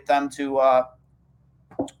and get them to a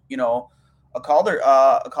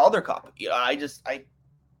Calder Cup. I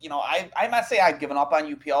might say I've given up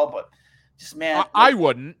on UPL, but just, man, I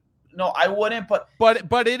wouldn't. No, I wouldn't.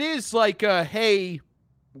 But it is like, hey,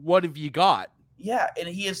 what have you got? Yeah, and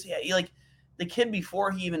he is like the kid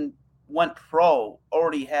before he even went pro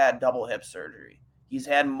already had double hip surgery. He's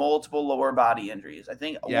had multiple lower body injuries. I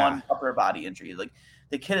think one upper body injury. Like,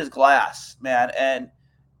 the kid is glass, man. And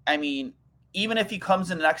I mean, even if he comes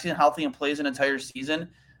in next season healthy and plays an entire season,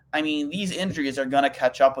 I mean, these injuries are going to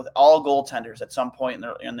catch up with all goaltenders at some point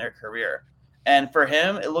in their career. And for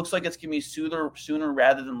him, it looks like it's going to be sooner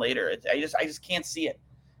rather than later. I just can't see it.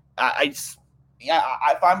 If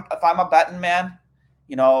I'm a betting man,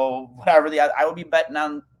 whatever I would be betting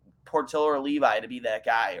on Portillo or Levi to be that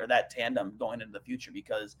guy or that tandem going into the future,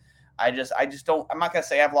 because I just don't. I'm not going to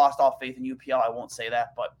say I've lost all faith in UPL. I won't say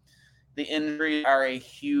that, but the injuries are a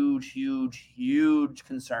huge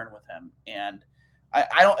concern with him. And I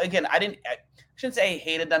shouldn't say I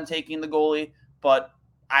hated them taking the goalie, but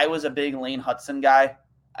I was a big Lane Hudson guy.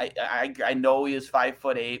 I know he is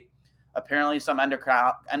 5'8". Apparently, some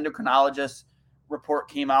endocrinologist report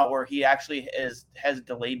came out where he actually has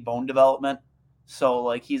delayed bone development. So,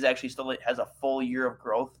 like, he's actually still has a full year of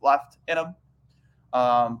growth left in him.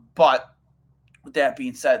 But with that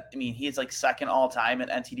being said, I mean, he's like second all time in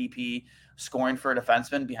NTDP scoring for a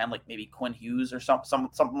defenseman, behind like maybe Quinn Hughes or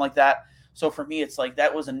something like that. So for me, it's like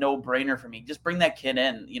that was a no-brainer for me. Just bring that kid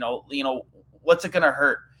in. What's it gonna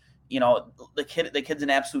hurt? The kid's an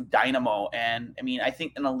absolute dynamo. And I mean, I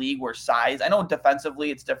think in a league where size, I know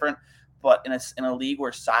defensively it's different, but in a league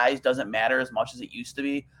where size doesn't matter as much as it used to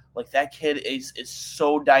be, like, that kid is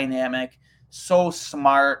so dynamic, so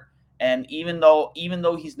smart. And even though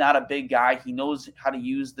he's not a big guy, he knows how to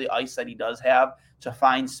use the ice that he does have to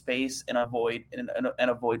find space and avoid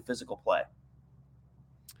physical play.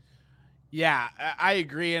 Yeah, I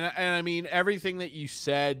agree. And I mean, everything you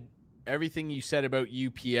said about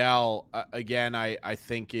UPL, again, I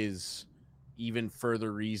think is even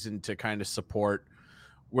further reason to kind of support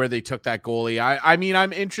where they took that goalie. I mean,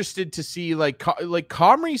 I'm interested to see like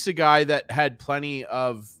Comrie's a guy that had plenty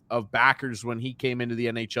of backers when he came into the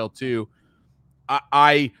NHL too.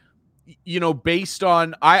 Based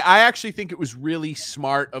on, I actually think it was really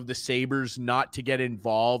smart of the Sabres not to get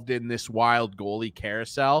involved in this wild goalie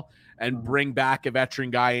carousel and bring back a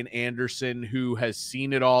veteran guy in Anderson who has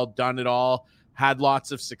seen it all, done it all, had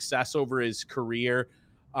lots of success over his career,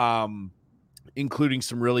 including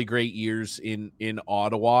some really great years in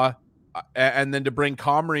Ottawa. And then to bring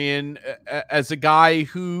Comrie in as a guy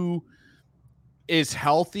who is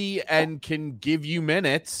healthy and can give you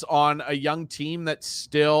minutes on a young team that's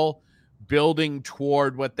still building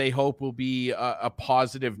toward what they hope will be a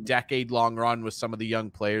positive decade-long run with some of the young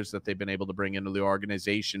players that they've been able to bring into the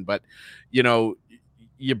organization. But, you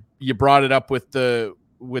brought it up with the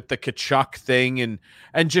Tkachuk thing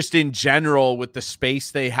and just in general with the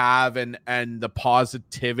space they have and the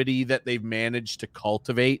positivity that they've managed to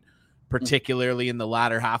cultivate, particularly in the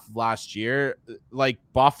latter half of last year. Like,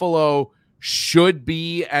 Buffalo should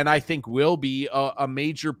be, and I think will be, a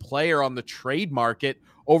major player on the trade market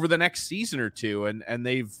over the next season or two. And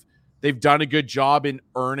they've done a good job in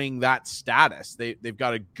earning that status. They've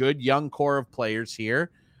got a good young core of players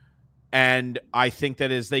here. And I think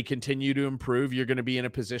that as they continue to improve, you're going to be in a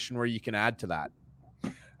position where you can add to that.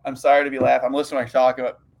 I'm sorry to be laughing. I'm listening to my talk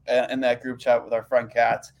about in that group chat with our friend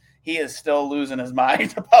Katz. He is still losing his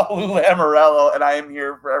mind about Lou Lamoriello, and I am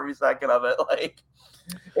here for every second of it. Like,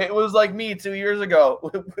 it was like me 2 years ago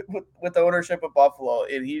with the ownership of Buffalo,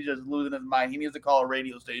 and he's just losing his mind. He needs to call a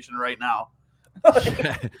radio station right now.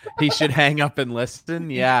 He should hang up and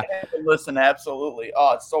listen. Yeah. Listen, absolutely.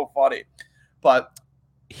 Oh, it's so funny. But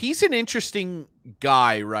he's an interesting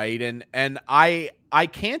guy, right? And I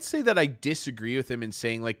can't say that I disagree with him in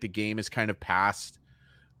saying like the game is kind of passed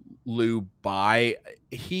Lou by.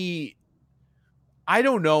 I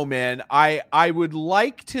don't know, man. I would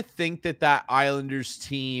like to think that Islanders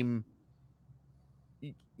team,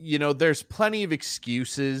 you know, there's plenty of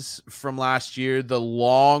excuses from last year. The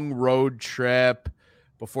long road trip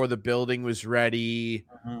before the building was ready.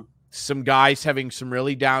 Some guys having some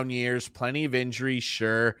really down years, plenty of injuries,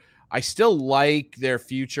 sure. I still like their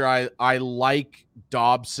future. I like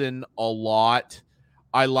Dobson a lot.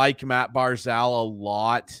 I like Matt Barzal a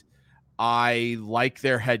lot. I like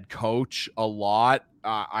their head coach a lot.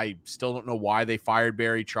 I still don't know why they fired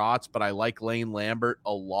Barry Trotz, but I like Lane Lambert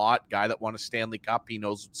a lot. Guy that won a Stanley Cup. He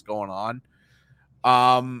knows what's going on.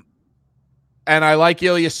 And I like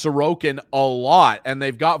Ilya Sorokin a lot. And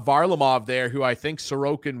they've got Varlamov there, who I think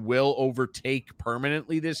Sorokin will overtake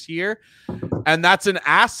permanently this year. And that's an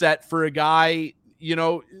asset for a guy, you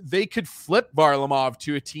know, they could flip Varlamov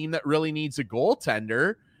to a team that really needs a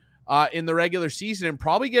goaltender in the regular season and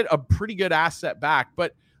probably get a pretty good asset back.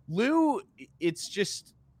 But Lou, it's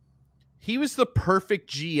just, he was the perfect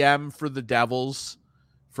GM for the Devils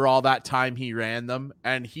for all that time he ran them.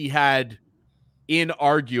 And he had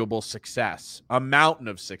inarguable success, a mountain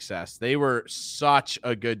of success. They were such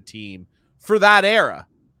a good team for that era.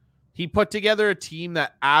 He put together a team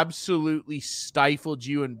that absolutely stifled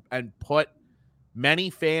you and put many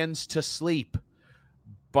fans to sleep,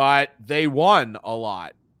 but they won a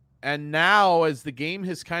lot. And now, as the game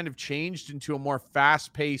has kind of changed into a more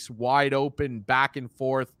fast-paced, wide-open,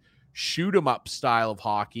 back-and-forth, shoot-'em-up style of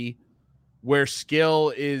hockey, where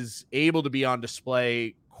skill is able to be on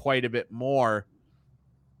display quite a bit more,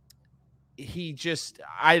 he just,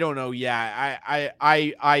 I don't know. Yeah,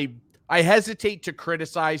 I hesitate to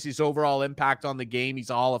criticize his overall impact on the game.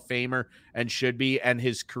 He's a Hall of Famer and should be, and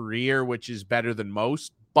his career, which is better than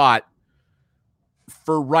most. But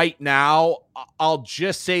for right now, I'll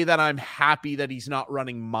just say that I'm happy that he's not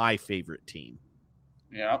running my favorite team.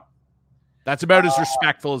 Yeah. That's about as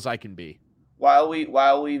respectful as I can be. While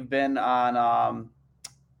we've been on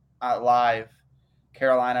live,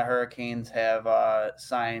 Carolina Hurricanes have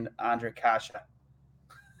signed Ondrej Kase.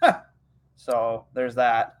 So there's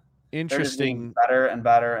that. Interesting. Better and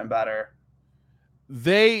better and better.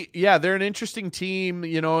 They're an interesting team,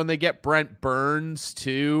 you know, and they get Brent Burns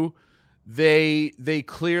too. They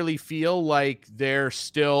clearly feel like they're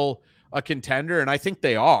still a contender, and I think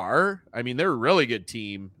they are. I mean, they're a really good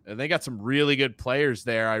team, and they got some really good players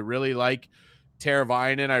there. I really like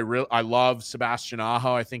Teravainen. I love Sebastian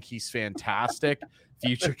Aho. I think he's fantastic.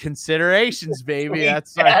 Future considerations, baby.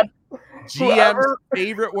 That's like GM's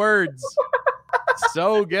favorite words.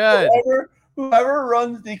 So good. Whoever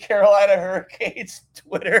runs the Carolina Hurricanes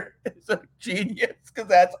Twitter is a genius, because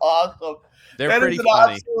that's awesome. They're pretty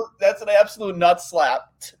funny. That's an absolute nut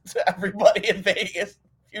slap to everybody in Vegas.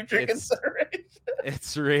 Future consideration.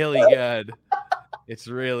 It's really good. It's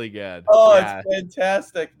really good. Oh, yeah. It's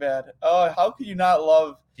fantastic, man. Oh, how can you not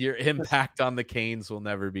love your impact on the Canes will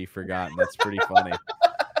never be forgotten. That's pretty funny.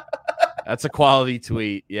 That's a quality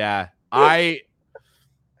tweet. Yeah. They're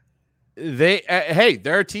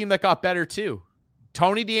a team that got better too.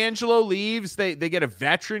 Tony DeAngelo leaves. They get a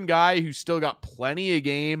veteran guy who's still got plenty of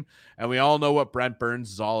game, and we all know what Brent Burns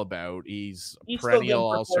is all about. He's perennial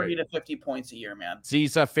all-star. 40 to 50 points a year, man.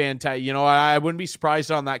 He's a fantastic. You know, I wouldn't be surprised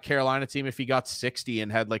on that Carolina team if he got 60 and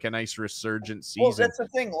had like a nice resurgent season. Well, that's the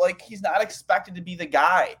thing. Like, he's not expected to be the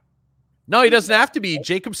guy. No, he doesn't have to be.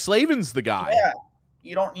 Jacob Slavin's the guy. Yeah,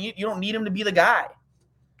 you don't need him to be the guy.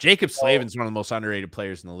 Jacob Slavin's one of the most underrated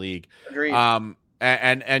players in the league. Agreed.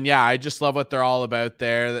 And yeah, I just love what they're all about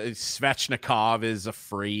there. Svechnikov is a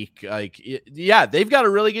freak. Like, yeah, they've got a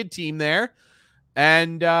really good team there.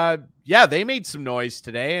 And yeah, they made some noise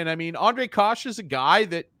today. And I mean, Ondrej Kase is a guy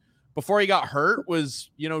that before he got hurt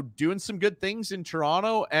was, you know, doing some good things in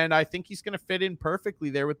Toronto. And I think he's going to fit in perfectly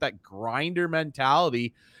there with that grinder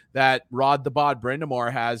mentality that Rod the Bod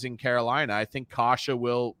Brindamore has in Carolina. I think Kase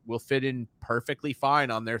will fit in perfectly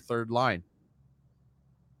fine on their third line.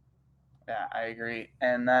 Yeah, I agree.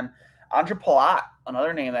 And then Andre Palat,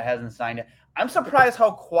 another name that hasn't signed yet. I'm surprised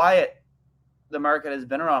how quiet the market has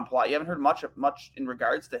been around Palat. You haven't heard much in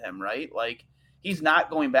regards to him, right? Like, he's not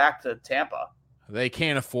going back to Tampa. They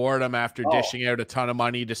can't afford him after dishing out a ton of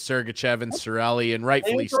money to Sergachev and Cirelli, and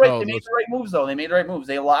rightfully so. They made the right moves, though. They made the right moves.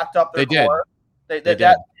 They locked up their core. They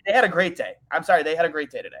had a great day. I'm sorry, they had a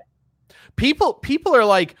great day today. People are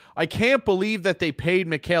like, I can't believe that they paid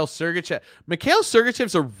Mikhail Sergachev. Mikhail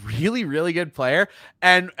Sergachev's a really, really good player.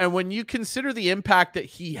 And when you consider the impact that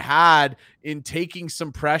he had in taking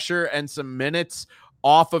some pressure and some minutes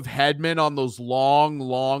off of Hedman on those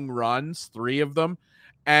long runs, 3 of them,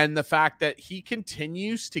 and the fact that he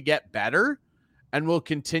continues to get better and will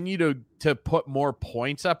continue to put more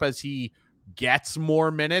points up as he gets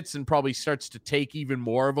more minutes and probably starts to take even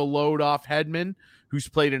more of a load off Hedman, who's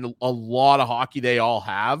played in a lot of hockey. They all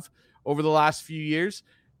have over the last few years.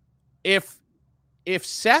 If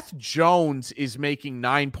Seth Jones is making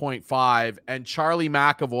 9.5 and Charlie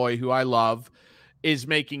McAvoy, who I love, is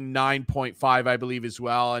making 9.5, I believe, as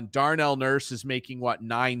well, and Darnell Nurse is making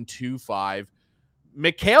 9.25.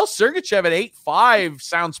 Mikhail Sergachev at 8.5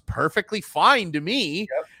 sounds perfectly fine to me. Yep.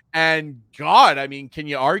 And God, I mean, can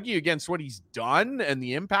you argue against what he's done and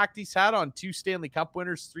the impact he's had on 2 Stanley Cup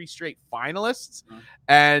winners, 3 straight finalists? Mm-hmm.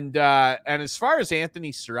 And as far as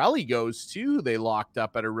Anthony Cirelli goes too, they locked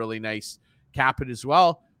up at a really nice cap hit as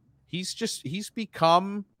well. He's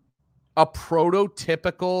become a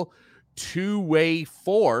prototypical two-way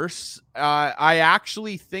force. I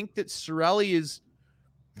actually think that Cirelli is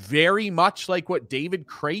very much like what David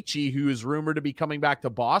Krejci, who is rumored to be coming back to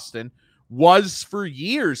Boston, was for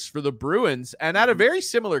years for the Bruins, and at a very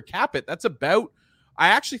similar cap hit. That's about, I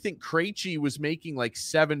actually think Krejci was making like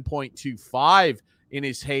 7.25 in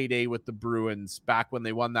his heyday with the Bruins back when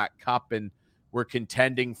they won that cup and were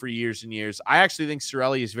contending for years and years. I actually think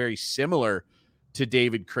Cirelli is very similar to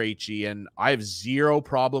David Krejci, and I have zero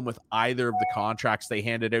problem with either of the contracts they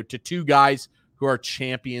handed out to 2 guys who are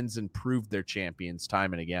champions and proved they're champions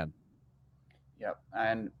time and again. Yep,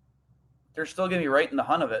 and they're still going to be right in the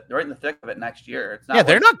hunt of it. They're right in the thick of it next year. It's not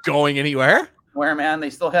they're not going anywhere. Where, man, they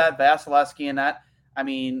still have Vasilevsky in that. I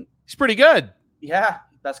mean, he's pretty good. Yeah,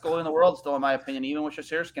 best goalie in the world still, in my opinion, even with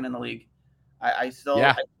Shesterkin in the league. I still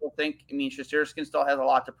think, Shesterkin still has a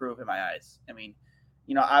lot to prove in my eyes. I mean,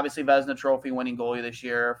 obviously Vezina Trophy winning goalie this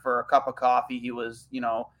year. For a cup of coffee, he was,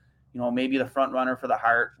 maybe the front runner for the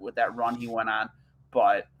Hart with that run he went on.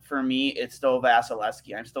 But for me, it's still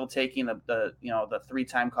Vasilevsky. I'm still taking the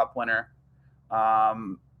 3-time cup winner. They have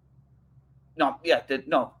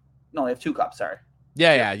 2 cups. Sorry.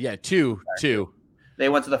 Yeah. Two. They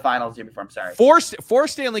went to the finals the year before. I'm sorry. 4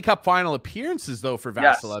 Stanley Cup final appearances though for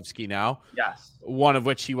Vasilevsky now. Yes. One of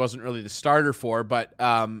which he wasn't really the starter for, but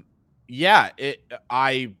again,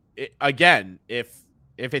 if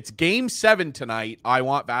it's Game 7 tonight, I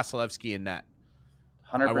want Vasilevsky in net.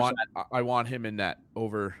 100%. I want him in net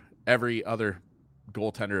over every other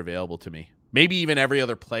goaltender available to me. Maybe even every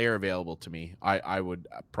other player available to me. I would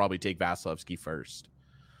probably take Vasilevsky first.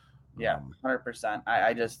 Yeah, 100%.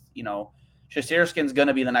 I just, Shesterkin's going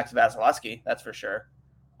to be the next Vasilevsky. That's for sure.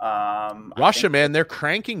 Russia, man, they're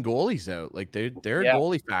cranking goalies out. Like they're a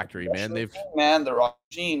goalie factory, man. The Russian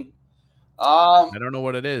machine. I don't know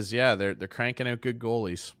what it is. Yeah, they're cranking out good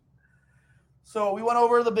goalies. So we went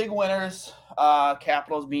over the big winners,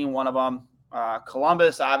 Capitals being one of them.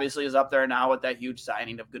 Columbus obviously is up there now with that huge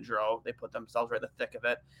signing of Gaudreau. They put themselves right in the thick of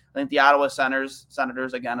it. I think the Ottawa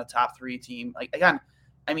Senators, again, a top 3 team. Like, again,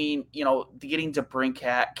 I mean, getting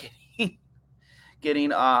DeBrincat,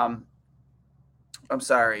 getting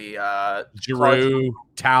Giroux,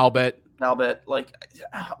 Talbot. Like,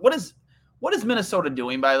 what is Minnesota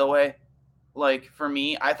doing, by the way? Like, for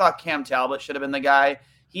me, I thought Cam Talbot should have been the guy.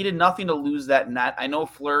 He did nothing to lose that net. I know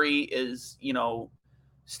Fleury is,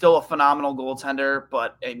 still a phenomenal goaltender,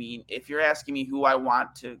 but I mean, if you're asking me who I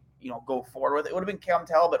want to, go forward with, it would have been Cam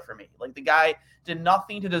Talbot for me. Like, the guy did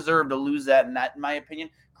nothing to deserve to lose that net, in my opinion.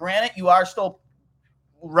 Granted, you are still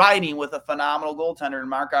riding with a phenomenal goaltender in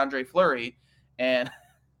Marc-Andre Fleury, and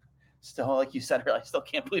still, like you said, I still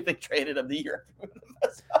can't believe they traded him the year.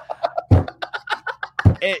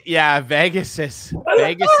 Vegas is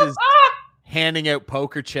handing out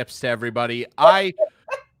poker chips to everybody.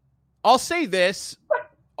 I'll say this.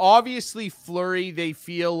 Obviously, Fleury, they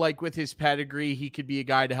feel like with his pedigree, he could be a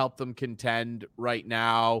guy to help them contend right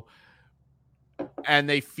now. And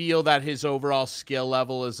they feel that his overall skill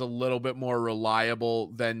level is a little bit more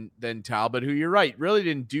reliable than Talbot, who, you're right, really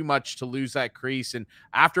didn't do much to lose that crease. And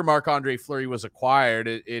after Marc-Andre Fleury was acquired,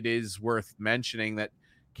 it is worth mentioning that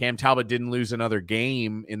Cam Talbot didn't lose another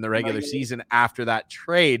game in the regular season after that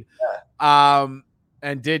trade, and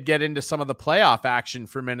did get into some of the playoff action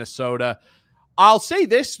for Minnesota. I'll say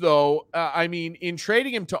this, though. In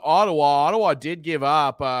trading him to Ottawa did give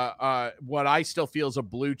up what I still feel is a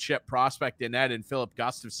blue-chip prospect in net, and Philip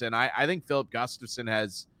Gustafsson. I think Philip Gustafsson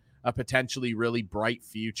has a potentially really bright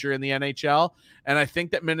future in the NHL, and I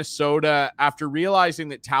think that Minnesota, after realizing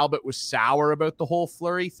that Talbot was sour about the whole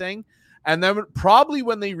Fleury thing, And then probably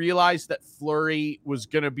when they realized that Fleury was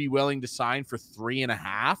going to be willing to sign for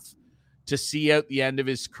 3.5 to see out the end of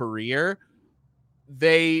his career,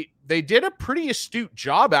 they did a pretty astute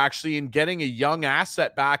job actually in getting a young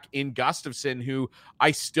asset back in Gustafsson, who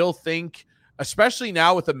I still think, especially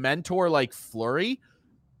now with a mentor like Fleury,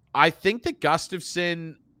 I think that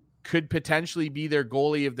Gustafsson could potentially be their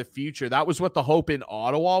goalie of the future. That was what the hope in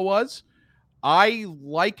Ottawa was. I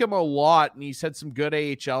like him a lot, and he's had some good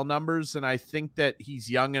AHL numbers, and I think that he's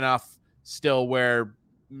young enough still where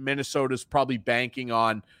Minnesota's probably banking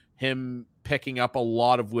on him picking up a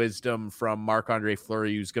lot of wisdom from Marc-Andre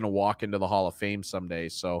Fleury, who's going to walk into the Hall of Fame someday.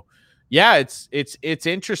 So, yeah, it's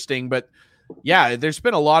interesting, but yeah, there's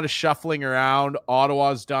been a lot of shuffling around.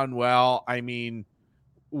 Ottawa's done well. I mean,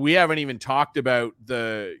 we haven't even talked about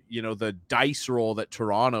the dice roll that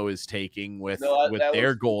Toronto is taking with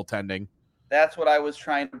their goaltending. That's what I was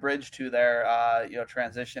trying to bridge to there,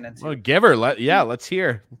 transition into. Well, give her. Let's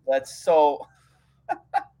hear.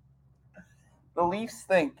 The Leafs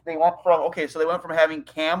think they went from having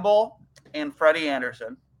Campbell and Freddie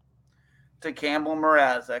Anderson to Campbell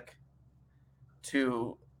Mrazek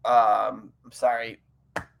to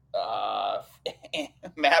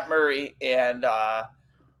Matt Murray and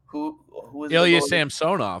who is Ilya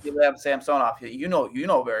Samsonov. Ilya Samsonov. You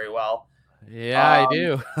know very well. Yeah, I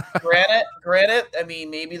do. Granted, I mean,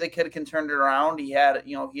 maybe the kid can turn it around. He had a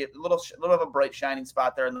little of a bright shining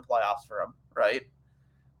spot there in the playoffs for him, right?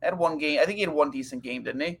 Had one game. I think he had one decent game,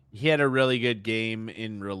 didn't he? He had a really good game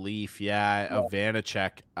in relief, of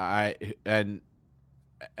Vanacek. And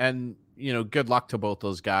good luck to both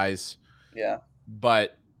those guys. Yeah.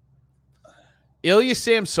 But Ilya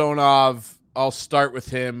Samsonov, I'll start with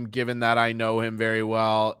him, given that I know him very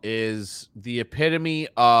well, is the epitome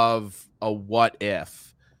of a what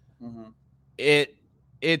if. Mm-hmm.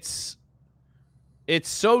 It's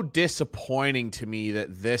so disappointing to me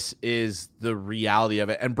that this is the reality of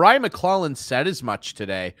it. And Brian McClellan said as much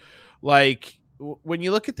today. Like, when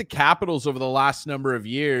you look at the Capitals over the last number of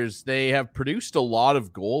years, they have produced a lot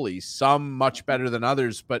of goalies, some much better than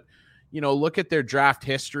others, but look at their draft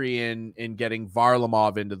history in getting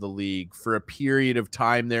Varlamov into the league. For a period of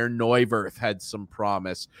time there, Neuwirth had some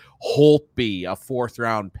promise. Holtby, a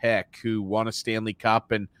 4th-round pick who won a Stanley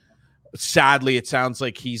Cup, and sadly, it sounds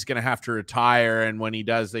like he's going to have to retire, and when he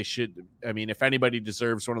does, if anybody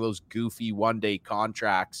deserves one of those goofy one-day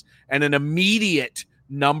contracts and an immediate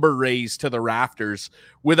number raise to the rafters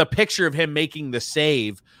with a picture of him making the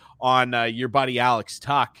save on your buddy Alex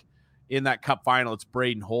Tuck in that Cup final, it's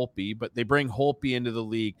Braden Holtby, but they bring Holtby into the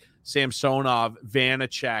league. Samsonov,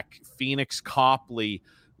 Vanacek, Phoenix Copley,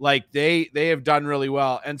 like they have done really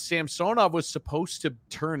well. And Samsonov was supposed to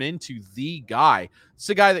turn into the guy. It's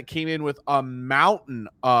the guy that came in with a mountain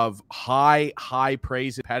of high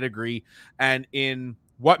praise and pedigree, and in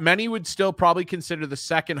what many would still probably consider the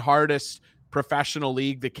second hardest professional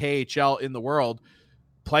league, the KHL, in the world,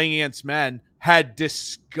 playing against men, had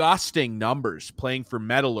disgusting numbers playing for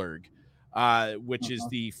Metallurg, which is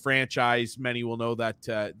the franchise many will know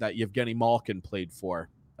that Yevgeny Malkin played for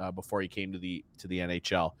before he came to the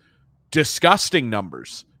NHL. Disgusting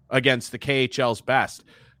numbers against the KHL's best.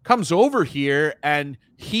 Comes over here, and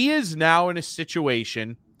he is now in a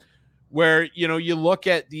situation where, you look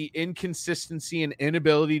at the inconsistency and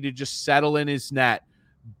inability to just settle in his net,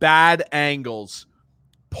 bad angles,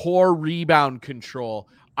 poor rebound control.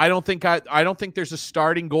 I don't think there's a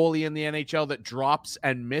starting goalie in the NHL that drops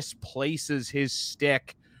and misplaces his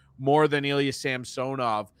stick more than Ilya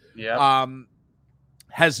Samsonov. Yeah.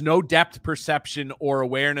 Has no depth perception or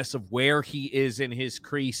awareness of where he is in his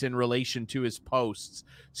crease in relation to his posts.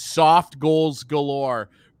 Soft goals galore.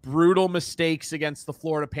 Brutal mistakes against the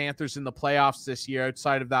Florida Panthers in the playoffs this year,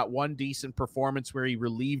 outside of that one decent performance where he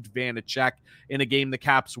relieved Vanacek in a game the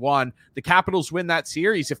Caps won. The Capitals win that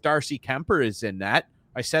series if Darcy Kemper is in net.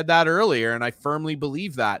 I said that earlier, and I firmly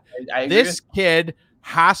believe that. This kid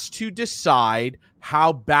has to decide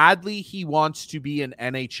how badly he wants to be an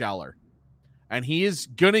NHLer. And he is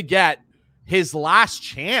going to get his last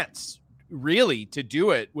chance, really, to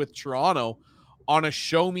do it with Toronto on a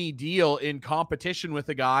show-me deal in competition with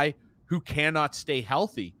a guy who cannot stay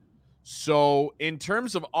healthy. So in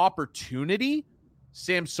terms of opportunity,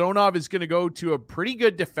 Samsonov is going to go to a pretty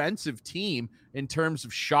good defensive team in terms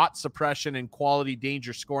of shot suppression and quality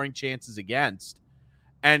danger scoring chances against.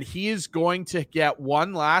 And he is going to get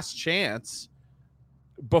one last chance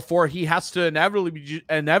before he has to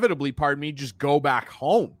inevitably, just go back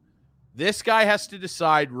home. This guy has to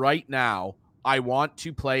decide right now, I want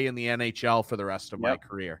to play in the NHL for the rest of my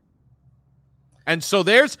career. And so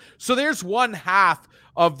there's one half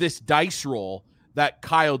of this dice roll that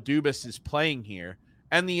Kyle Dubas is playing here.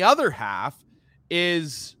 And the other half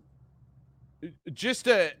is just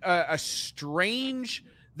a strange,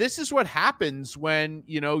 this is what happens when,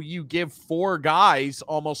 you give 4 guys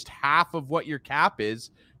almost half of what your cap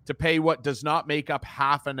is to pay what does not make up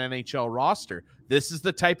half an NHL roster. This is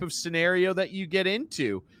the type of scenario that you get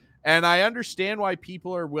into. And I understand why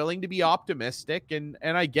people are willing to be optimistic, and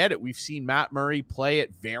I get it. We've seen Matt Murray play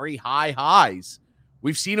at very high highs.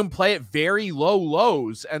 We've seen him play at very low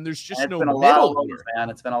lows, and there's just no middle lows, here. man.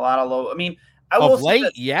 It's been a lot of low. I mean, of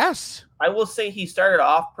late, yes. I will say he started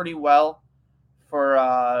off pretty well for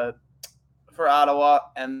Ottawa,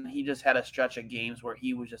 and he just had a stretch of games where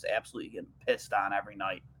he was just absolutely getting pissed on every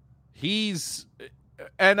night.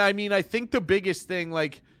 And I mean, I think the biggest thing,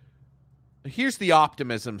 here's the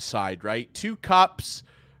optimism side, right? 2 cups,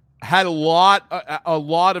 had a lot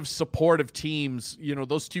of supportive teams.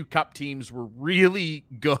 Those 2 cup teams were really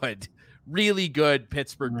good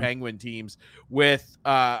Pittsburgh Penguin teams with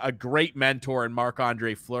a great mentor in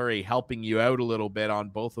Marc-Andre Fleury helping you out a little bit on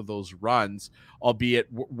both of those runs,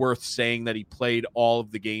 albeit worth saying that he played all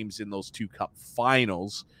of the games in those 2 cup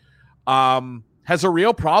finals. Has a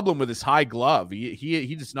real problem with his high glove.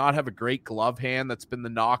 He does not have a great glove hand. That's been the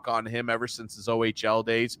knock on him ever since his OHL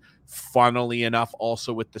days. Funnily enough,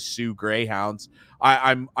 also with the Sioux Greyhounds.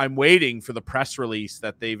 I'm waiting for the press release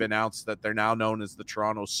that they've announced that they're now known as the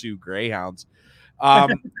Toronto Sioux Greyhounds. I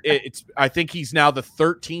think he's now the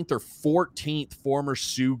 13th or 14th former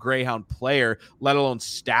Sioux Greyhound player, let alone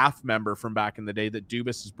staff member from back in the day that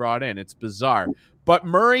Dubas has brought in. It's bizarre. But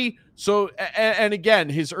Murray, and again,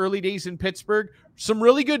 his early days in Pittsburgh, some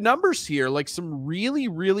really good numbers here, some really,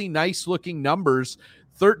 really nice looking numbers.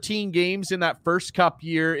 13 games in that first cup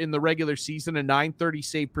year in the regular season, a .930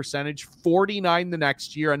 save percentage, 49 the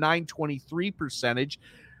next year, a .923 percentage.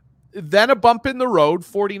 Then a bump in the road,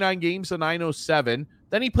 49 games, a .907.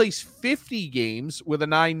 Then he plays 50 games with a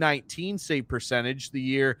 .919 save percentage the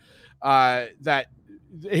year that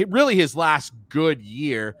really his last good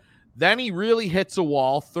year. Then he really hits a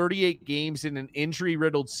wall, 38 games in an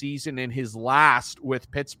injury-riddled season in his last with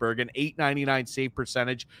Pittsburgh, an .899 save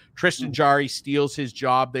percentage. Tristan Jarry steals his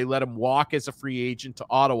job. They let him walk as a free agent to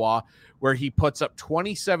Ottawa, where he puts up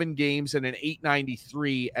 27 games in an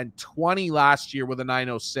 .893 and 20 last year with a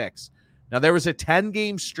 .906. Now, there was a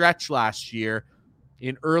 10-game stretch last year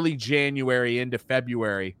in early January into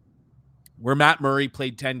February where Matt Murray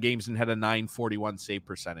played 10 games and had a .941 save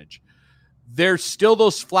percentage. There's still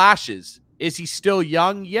those flashes. Is he still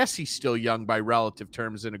young? Yes, he's still young by relative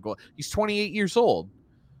terms in a goal. He's 28 years old.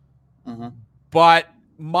 But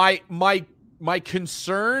my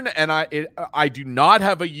concern, and I do not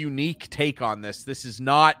have a unique take on this. This is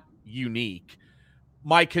not unique.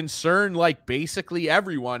 My concern, like basically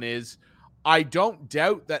everyone, is I don't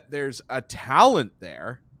doubt that there's a talent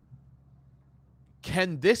there.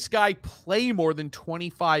 Can this guy play more than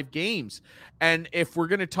 25 games? And if we're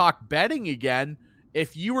going to talk betting again,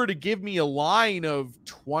 if you were to give me a line of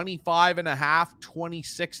 25 and a half,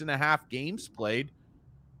 26 and a half games played,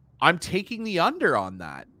 I'm taking the under on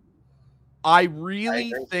that. I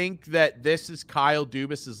really think that this is Kyle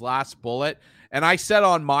Dubas's last bullet. And I said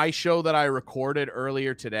on my show that I recorded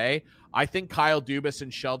earlier today, I think Kyle Dubas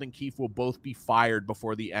and Sheldon Keefe will both be fired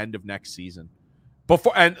before the end of next season.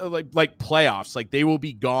 Before and like playoffs, they will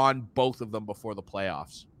be gone, both of them, before the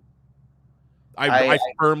playoffs. I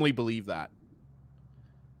firmly believe that.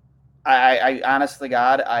 I honestly,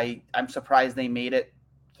 God, I'm surprised they made it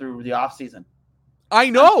through the offseason. I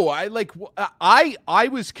know. I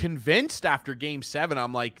was convinced after Game 7.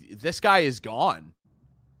 I'm like, this guy is gone.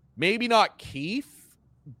 Maybe not Keefe,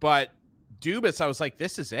 but Dubas. I was like,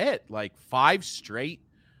 this is it. 5 straight.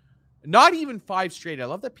 Not even 5 straight. I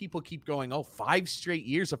love that people keep going, 5 straight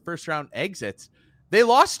years of first-round exits. They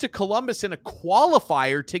lost to Columbus in a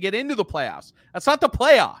qualifier to get into the playoffs. That's not the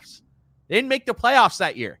playoffs. They didn't make the playoffs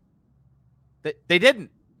that year. They didn't.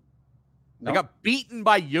 Nope. They got beaten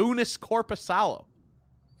by Jonas Korpisalo.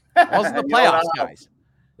 It wasn't the playoffs, guys.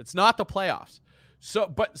 It's not the playoffs. So,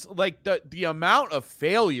 but the amount of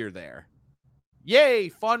failure there. Yay,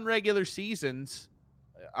 fun regular seasons.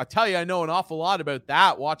 I tell you, I know an awful lot about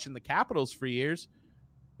that watching the Capitals for years.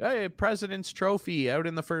 Hey, President's Trophy out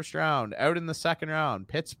in the first round, out in the second round.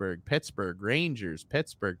 Pittsburgh, Rangers,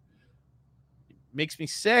 Pittsburgh. Makes me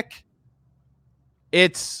sick.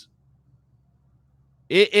 It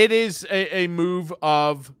is a move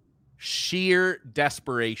of sheer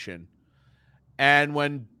desperation. And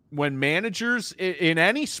when managers in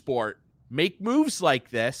any sport make moves like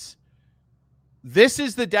this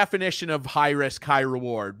is the definition of high risk, high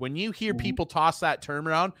reward. When you hear people toss that term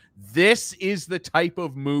around, this is the type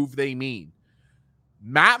of move they mean.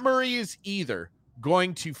 Matt Murray is either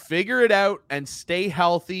going to figure it out and stay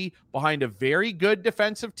healthy behind a very good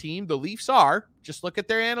defensive team. The Leafs are. Just look at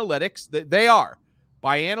their analytics. They are.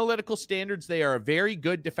 By analytical standards, they are a very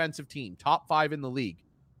good defensive team, top 5 in the league.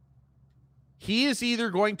 He is either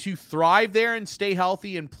going to thrive there and stay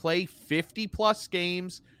healthy and play 50-plus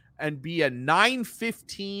games and be a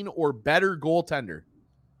 .915 or better goaltender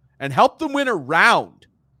and help them win a round,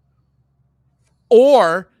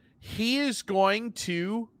 or he is going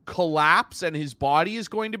to collapse and his body is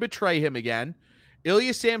going to betray him again.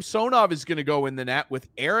 Ilya Samsonov is going to go in the net with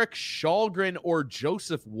Eric Shalgren or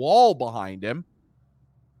Joseph Wall behind him.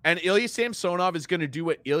 And Ilya Samsonov is going to do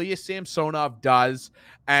what Ilya Samsonov does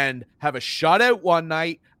and have a shutout one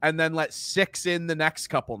night and then let 6 in the next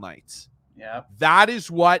couple nights. Yeah. That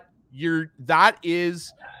is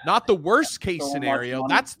not the worst case scenario.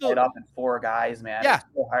 That's the up in 4 guys, man. Yeah. It's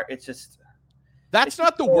so hard. It's just, that's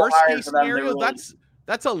not the so worst hard case for them to scenario. really-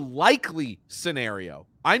 That's a likely scenario.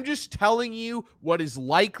 I'm just telling you what is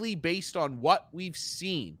likely based on what we've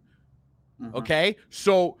seen. Mhm. Okay?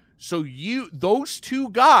 So those 2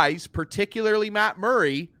 guys, particularly Matt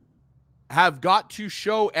Murray, have got to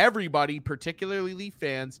show everybody, particularly Leaf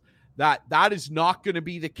fans, that is not going to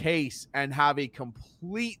be the case and have a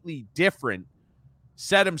completely different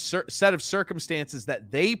set of circumstances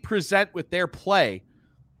that they present with their play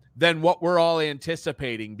than what we're all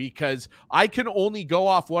anticipating, because I can only go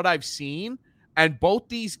off what I've seen, and both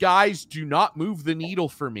these guys do not move the needle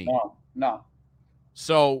for me. No.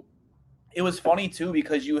 So It was funny, too,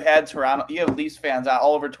 because you have Leafs fans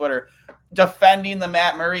all over Twitter defending the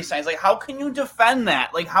Matt Murray signs. Like, how can you defend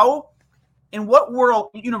that? Like, how, in what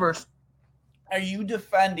universe are you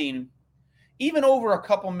defending even over a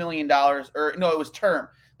couple $1 million? Or, no, it was term.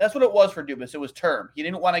 That's what it was for Dubas. It was term. He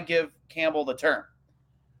didn't want to give Campbell the term.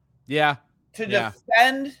 yeah. To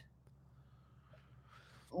defend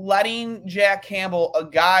letting Jack Campbell, a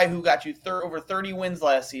guy who got you over 30 wins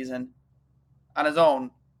last season on his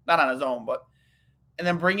own, not on his own, but, and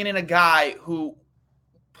then bringing in a guy who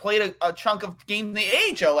played a chunk of games in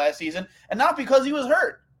the AHL last season, and not because he was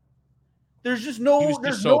hurt. There's just no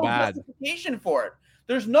justification for it.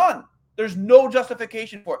 There's none. There's no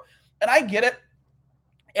justification for it. And I get it.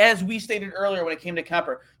 As we stated earlier when it came to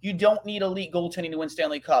Kemper, you don't need elite goaltending to win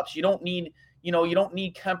Stanley Cups. You don't need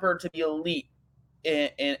Kemper to be elite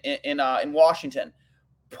in Washington.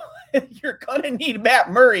 But you're gonna need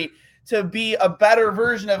Matt Murray to be a better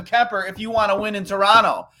version of Kemper if you want to win in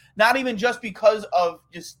Toronto. Not even just because of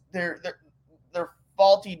just their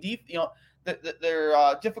faulty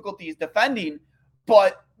their difficulties defending,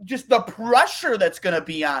 but just the pressure that's going to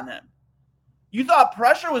be on them. You thought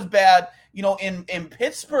pressure was bad, in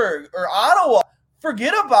Pittsburgh or Ottawa.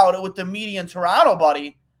 Forget about it with the media in Toronto,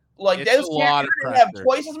 buddy. Like, It's those a lot of cameras have pressure.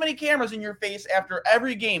 twice as many cameras in your face after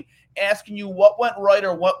every game asking you what went right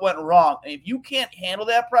or what went wrong. And if you can't handle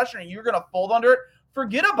that pressure and you're going to fold under it,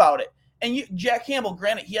 forget about it. And Jack Campbell,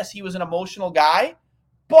 granted, yes, he was an emotional guy,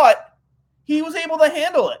 but he was able to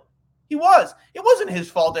handle it. He was. It wasn't his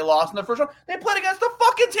fault they lost in the first round. They played against the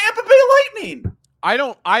fucking Tampa Bay Lightning. I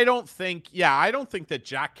don't think that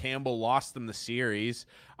Jack Campbell lost them the series.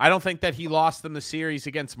 I don't think that he lost them the series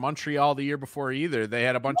against Montreal the year before either. They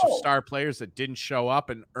had a bunch of star players that didn't show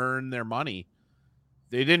up and earn their money.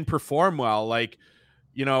 They didn't perform well. Like,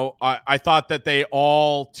 I thought that they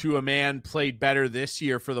all, to a man, played better this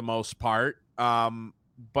year for the most part.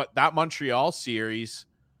 But that Montreal series,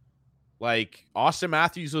 like, Austin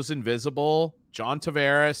Matthews was invisible. John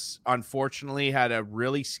Tavares, unfortunately, had a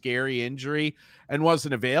really scary injury and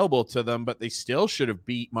wasn't available to them, but they still should have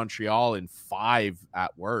beat Montreal in 5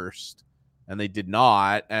 at worst, and they did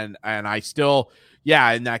not. And I still,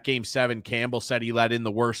 in that Game 7, Campbell said he let in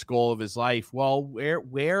the worst goal of his life. Well,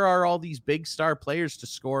 where are all these big star players to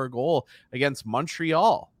score a goal against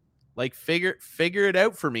Montreal? Like, figure it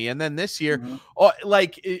out for me. And then this year,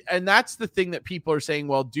 and that's the thing that people are saying,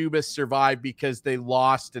 well, Dubas survived because they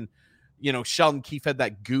lost, and Sheldon Keefe had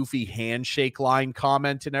that goofy handshake line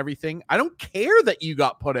comment and everything. I don't care that you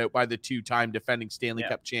got put out by the 2-time defending Stanley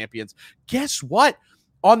Cup champions. Guess what?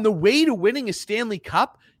 On the way to winning a Stanley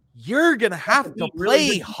Cup, you're going to have to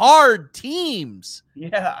play hard teams.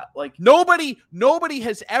 Yeah. Like, nobody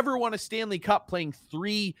has ever won a Stanley Cup playing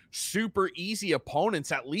 3 super easy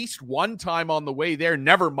opponents at least one time on the way there.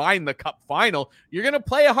 Never mind the Cup final. You're going to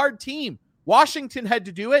play a hard team. Washington had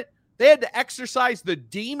to do it. They had to exercise the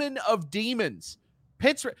demon of demons.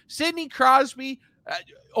 Pittsburgh, Sidney Crosby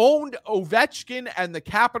owned Ovechkin and the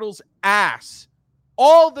Capitals' ass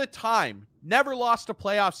all the time. Never lost a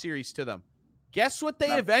playoff series to them. Guess what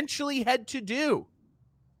they eventually had to do?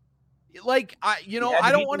 Like, I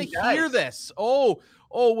don't want to hear guys. this.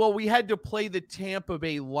 Well, we had to play the Tampa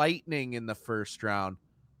Bay Lightning in the first round.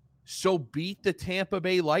 So beat the Tampa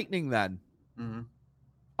Bay Lightning then. Mm-hmm.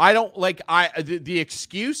 I don't like the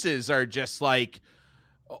excuses are just like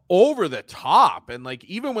over the top. And like,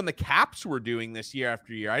 even when the Caps were doing this year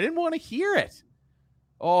after year, I didn't want to hear it.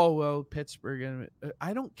 Oh, well, Pittsburgh,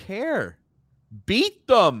 I don't care. Beat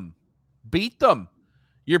them.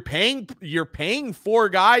 You're paying 4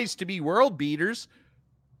 guys to be world beaters.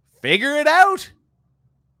 Figure it out.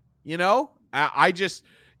 I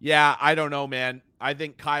don't know, man. I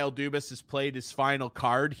think Kyle Dubas has played his final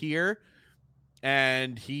card here,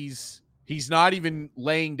 and he's not even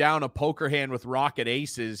laying down a poker hand with rocket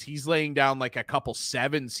aces. He's laying down like a couple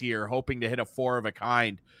 7s here, hoping to hit a 4 of a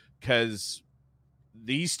kind, because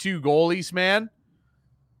these 2 goalies, man,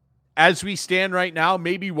 as we stand right now,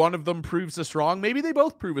 maybe one of them proves us wrong. Maybe they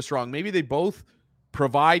both prove us wrong. Maybe they both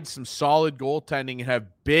provide some solid goaltending and have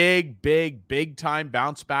big time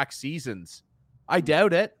bounce back seasons. I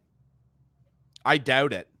doubt it. I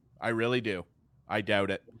really do. I doubt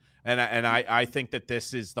it. And I think that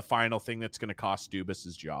this is the final thing that's going to cost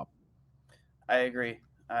Dubas' job. I agree.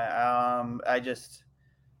 I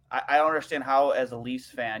don't understand how, as a Leafs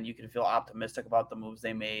fan, you can feel optimistic about the moves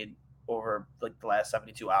they made over like the last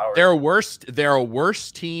 72 hours. They're a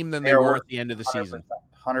worse team than they were at the end of the season.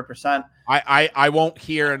 100%. I won't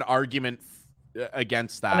hear an argument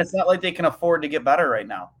against that. And it's not like they can afford to get better right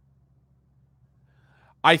now.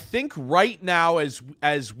 I think right now, as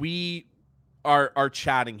we are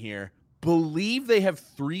chatting here, believe they have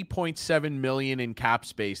 $3.7 million in cap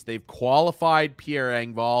space. They've qualified Pierre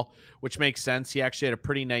Engvall, which makes sense. He actually had a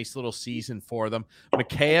pretty nice little season for them.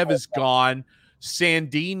 Mikheyev is gone.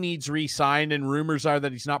 Sandin needs re-signed, and rumors are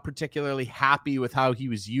that he's not particularly happy with how he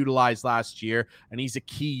was utilized last year, and he's a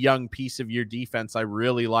key young piece of your defense. I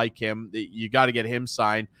really like him. You got to get him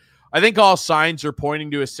signed. I think all signs are pointing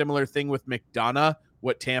to a similar thing with McDonough,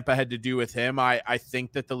 what Tampa had to do with him. I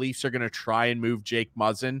think that the Leafs are going to try and move Jake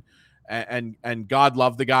Muzzin, and God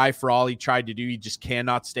love the guy for all he tried to do. He just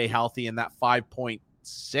cannot stay healthy, in that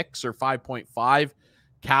 5.6 or 5.5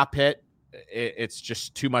 cap hit. It's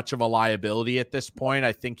just too much of a liability at this point.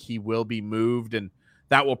 I think he will be moved, and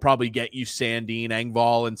that will probably get you Sandin,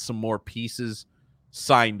 Engvall, and some more pieces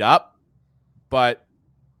signed up. But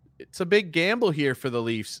it's a big gamble here for the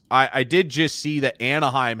Leafs. I did just see that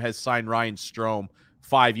Anaheim has signed Ryan Strome,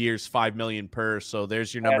 5 years, $5 million per. So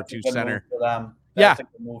there's your number 2 center. That's a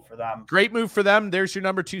good move for them. Great move for them. There's your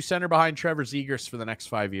number 2 center behind Trevor Zegras for the next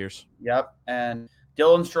 5 years. Yep. And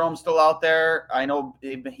Dylan Strome's still out there. I know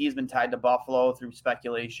he's been tied to Buffalo through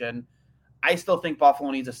speculation. I still think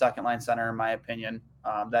Buffalo needs a second-line center, in my opinion.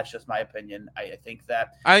 That's just my opinion. I think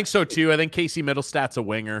so, too. I think Casey Middlestad's a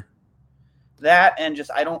winger. That, and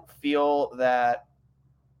just I just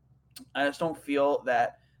don't feel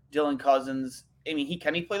that Dylan Cousins, I mean,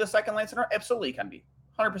 can he play the second-line center? Absolutely he can be.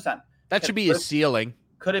 100%. That should be his ceiling.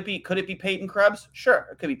 Could it be Peyton Krebs? Sure,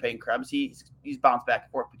 it could be Peyton Krebs. He's bounced back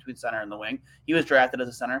and forth between center and the wing. He was drafted as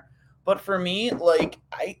a center. But for me, like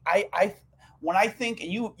I when I think,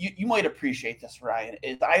 and you might appreciate this, Ryan,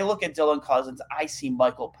 is I look at Dylan Cousins, I see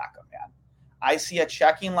Michael Peckham, man. I see a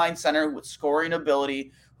checking line center with scoring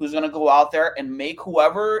ability who's going to go out there and make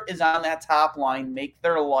whoever is on that top line make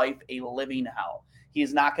their life a living hell.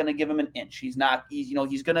 He's not going to give him an inch. He's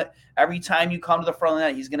going to, every time you come to the front of the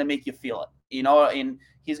net, he's going to make you feel it, and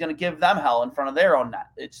he's going to give them hell in front of their own net.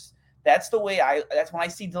 That's when I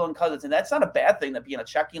see Dylan Cousins, and that's not a bad thing to be in a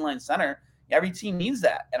checking line center. Every team needs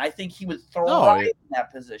that. And I think he would thrive in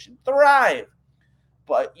that position. Thrive.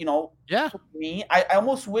 But, yeah. For me, I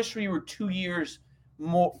almost wish we were 2 years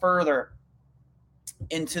more further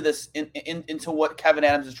into this, into what Kevin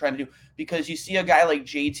Adams is trying to do, because you see a guy like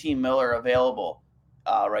JT Miller available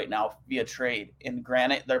right now via trade. And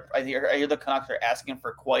granted, I hear the Canucks are asking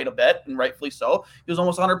for quite a bit, and rightfully so. He was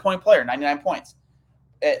almost a 100-point player, 99 points.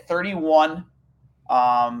 At 31,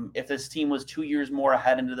 if this team was 2 years more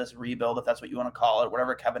ahead into this rebuild, if that's what you want to call it,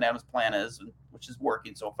 whatever Kevin Adams' plan is, which is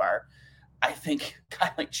working so far, I think a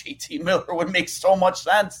guy like JT Miller would make so much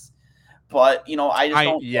sense. But, I just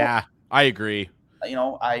don't. Yeah, I agree. I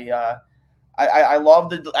love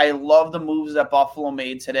the moves that Buffalo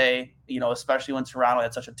made today, especially when Toronto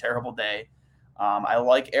had such a terrible day. I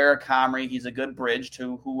like Eric Comrie. He's a good bridge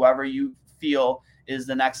to whoever you feel is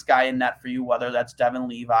the next guy in net for you, whether that's Devin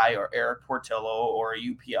Levi or Eric Portillo or a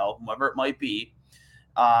UPL, whoever it might be.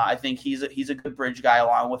 I think he's a good bridge guy,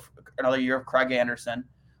 along with another year of Craig Anderson.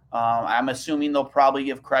 I'm assuming they'll probably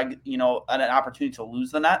give Craig, an opportunity to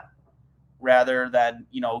lose the net rather than,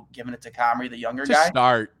 giving it to Comrie, the younger guy. To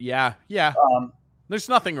start. Yeah. There's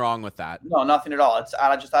nothing wrong with that. No, nothing at all. It's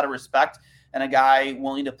just out of respect and a guy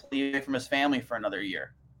willing to play away from his family for another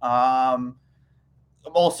year.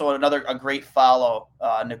 Also, a great follow,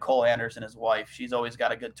 Nicole Anderson, his wife. She's always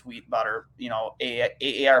got a good tweet about her,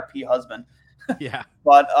 AARP husband. Yeah.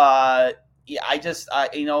 But yeah,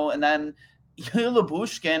 and then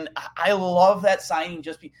Lyubushkin, I love that signing.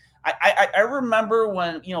 I remember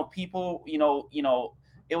when people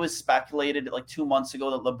it was speculated like 2 months ago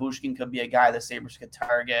that Lyubushkin could be a guy the Sabres could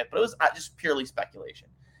target, but it was just purely speculation.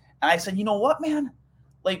 And I said, you know what, man?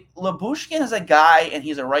 Like Lyubushkin is a guy, and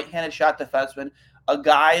he's a right-handed shot defenseman, a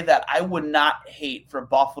guy that I would not hate for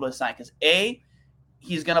Buffalo to sign because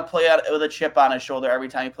he's going to play out with a chip on his shoulder every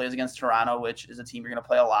time he plays against Toronto, which is a team you're going to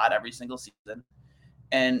play a lot every single season.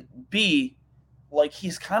 And B, like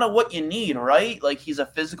he's kind of what you need, right? Like he's a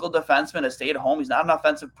physical defenseman, a stay-at-home. He's not an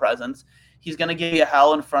offensive presence. He's going to give you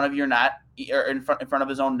hell in front of your net or in front of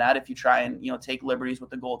his own net if you try and take liberties with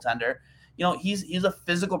the goaltender. He's a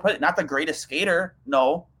physical presence, not the greatest skater,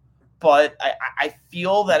 no. But I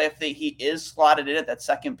feel that if he is slotted in at that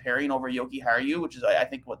second pairing over Yoki Haru, which is I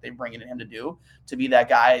think what they're bringing him to do, to be that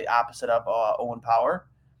guy opposite of Owen Power,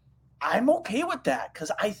 I'm okay with that because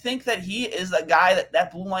I think that he is a guy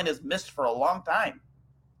that blue line has missed for a long time.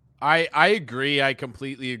 I agree. I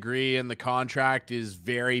completely agree. And the contract is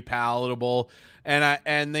very palatable.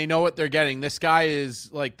 And they know what they're getting. This guy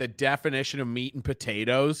is like the definition of meat and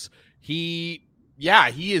potatoes. He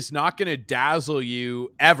is not going to dazzle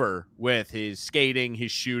you ever with his skating,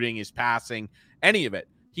 his shooting, his passing, any of it.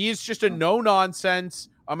 He is just a no-nonsense.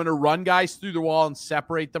 I'm going to run guys through the wall and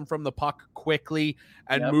separate them from the puck quickly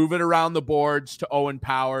and move it around the boards to Owen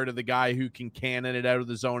Power, to the guy who can cannon it out of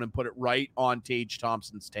the zone and put it right on Tage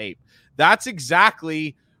Thompson's tape. That's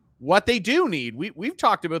exactly what they do need. We've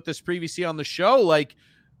talked about this previously on the show. Like,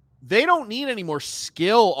 they don't need any more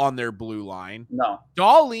skill on their blue line. No.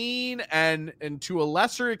 Dahlin and to a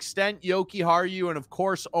lesser extent, Yoki Haru and, of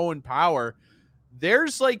course, Owen Power.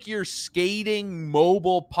 There's like your skating,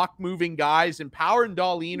 mobile, puck-moving guys, and Power and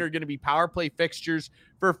Dahlin are going to be power play fixtures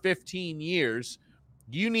for 15 years.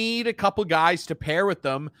 You need a couple guys to pair with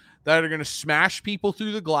them that are going to smash people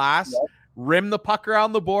through the glass, rim the puck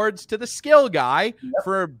around the boards to the skill guy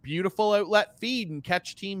for a beautiful outlet feed and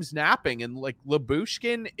catch teams napping. And like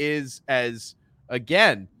Lyubushkin is as,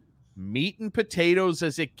 again, meat and potatoes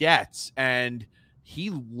as it gets. And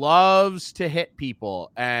he loves to hit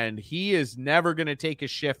people, and he is never going to take a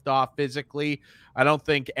shift off physically. I don't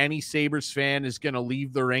think any Sabres fan is going to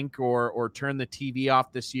leave the rink or turn the TV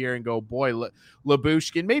off this year and go, boy,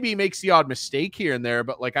 Lyubushkin, maybe he makes the odd mistake here and there,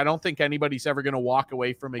 but like, I don't think anybody's ever going to walk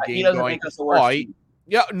away from a game going, he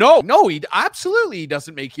absolutely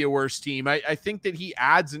doesn't make you a worse team. I think that he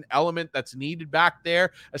adds an element that's needed back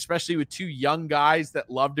there, especially with two young guys that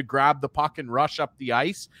love to grab the puck and rush up the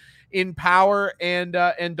ice. In Power and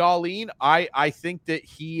Dahlin, I think that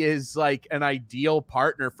he is like an ideal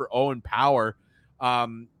partner for Owen Power,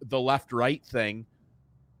 the left-right thing.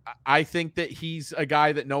 I think that he's a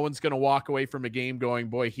guy that no one's going to walk away from a game going,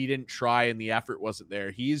 boy, he didn't try and the effort wasn't there.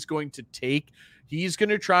 He's going to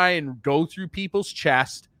try and go through people's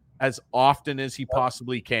chest as often as he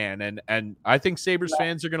possibly can. And I think Sabres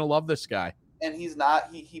fans are going to love this guy. And he's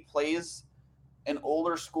not, he plays an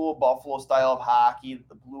older school Buffalo style of hockey,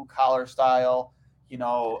 the blue collar style,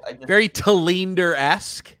 very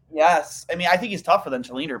Tallinder-esque. Yes. I mean, I think he's tougher than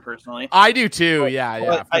Tallinder personally. I do too. But, yeah,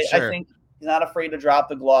 for sure. I think he's not afraid to drop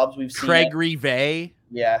the gloves. We've seen Craig Rivet.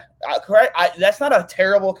 Yeah. Correct. That's not a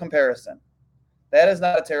terrible comparison. That is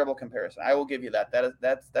not a terrible comparison. I will give you that.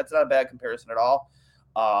 That's not a bad comparison at all.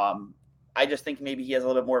 I just think maybe he has a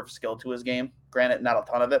little bit more skill to his game. Granted, not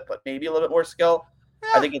a ton of it, but maybe a little bit more skill.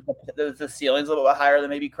 I think the ceiling's a little bit higher than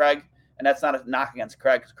maybe Craig, and that's not a knock against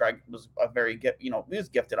Craig because Craig was a very he was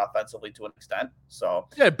gifted offensively to an extent. So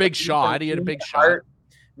he had a big shot. He had a big shot.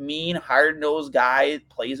 Mean, hard-nosed guy,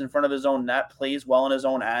 plays in front of his own net, plays well in his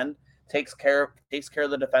own end, takes care of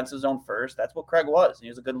the defensive zone first. That's what Craig was. He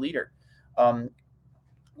was a good leader.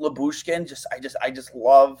 Lyubushkin, I just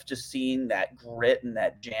love just seeing that grit and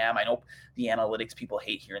that jam. I know the analytics people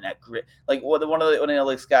hate hearing that grit. Like one of the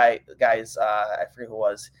analytics guys, I forget who it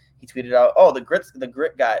was. He tweeted out, "Oh, the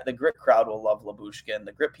grit crowd will love Lyubushkin.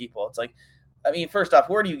 The grit people." It's like, I mean, first off,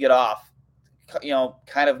 where do you get off?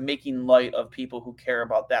 Kind of making light of people who care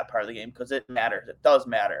about that part of the game because it matters. It does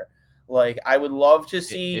matter. Like I would love to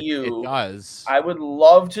see you. It does. I would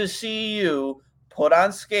love to see you put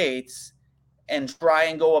on skates and try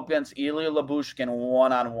and go up against Ilya Lyubushkin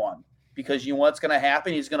one-on-one. because you know what's going to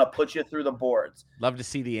happen? He's going to put you through the boards. Love to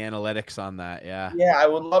see the analytics on that. Yeah. Yeah, I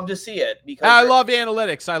would love to see it because I love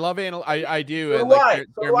analytics. I do. So And do like I.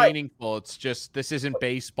 they're meaningful. It's just, this isn't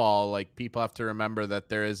baseball. Like, people have to remember that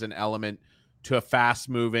there is an element to a fast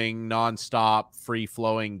moving, nonstop, free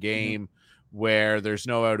flowing game where there's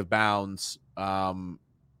no out of bounds.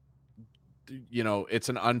 It's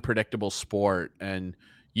an unpredictable sport, and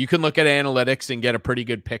you can look at analytics and get a pretty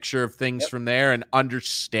good picture of things from there and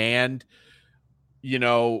understand,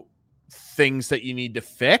 things that you need to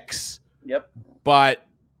fix. Yep. But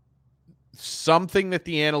something that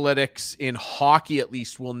the analytics in hockey, at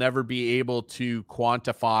least, will never be able to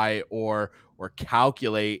quantify or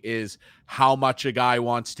calculate is how much a guy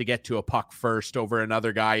wants to get to a puck first over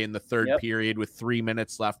another guy in the third period with 3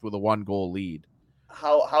 minutes left with a 1-goal lead.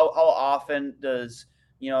 How often does,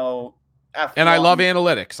 F1, and I love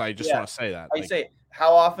analytics. I just want to say that. I say,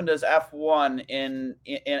 how often does F1 in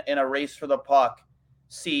a race for the puck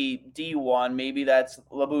see D1, maybe that's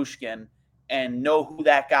Labushkin, and know who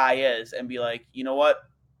that guy is and be like, you know what?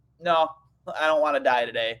 No, I don't want to die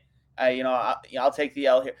today. I'll take the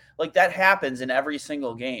L here. Like, that happens in every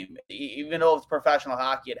single game. Even though it's professional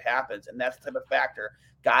hockey, it happens. And that's the type of factor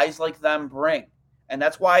guys like them bring. And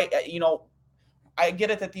that's why, I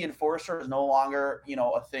get it that the enforcer is no longer,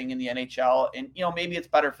 a thing in the NHL. And, maybe it's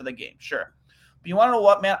better for the game. Sure. But you want to know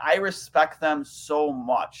what, man? I respect them so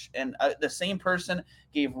much. And the same person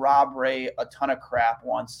gave Rob Ray a ton of crap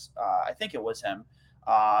once. I think it was him.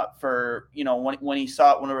 For when he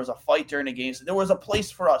saw it, when there was a fight during the game, he said, there was a place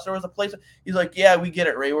for us. There was a place. He's like, yeah, we get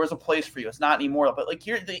it, Ray. There was a place for you. It's not anymore. But like,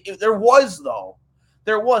 there was,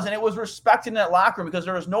 and it was respected in that locker room because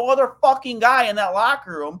there was no other fucking guy in that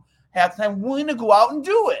locker room half the time willing to go out and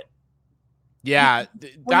do it. Yeah,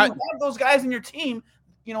 when you have those guys in your team,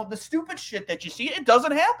 the stupid shit that you see, it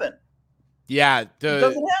doesn't happen. Yeah, it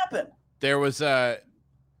doesn't happen. There was a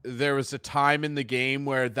time in the game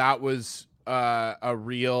where that was a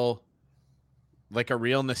real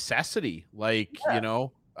necessity. Like, is it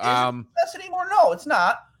necessity or no, it's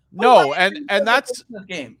not. No, and that's this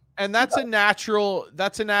game. And that's a natural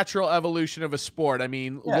evolution of a sport. I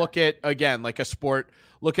mean, look at a sport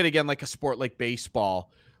like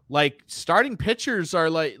baseball. Like, starting pitchers are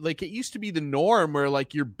like it used to be the norm where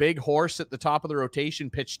like your big horse at the top of the rotation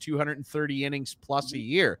pitched 230 innings plus a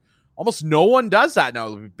year. Almost no one does that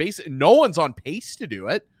now. Basically, no one's on pace to do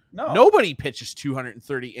it. No. Nobody pitches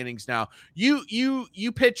 230 innings now. You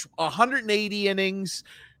pitch 180 innings.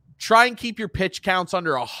 Try and keep your pitch counts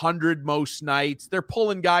under 100 most nights. They're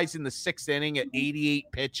pulling guys in the 6th inning at 88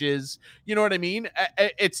 pitches. You know what I mean?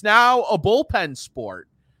 It's now a bullpen sport,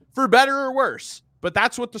 for better or worse. But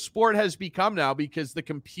that's what the sport has become now, because the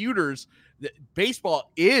computers,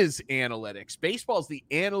 baseball is analytics. Baseball is the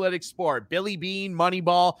analytics sport. Billy Bean,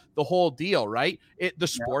 Moneyball, the whole deal, right? The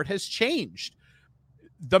sport has changed.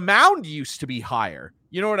 The mound used to be higher.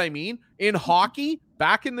 You know what I mean? In hockey,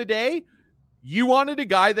 back in the day, you wanted a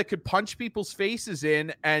guy that could punch people's faces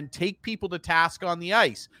in and take people to task on the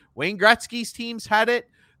ice. Wayne Gretzky's teams had it.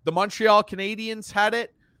 The Montreal Canadiens had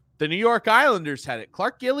it. The New York Islanders had it.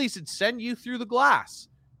 Clark Gillies would send you through the glass.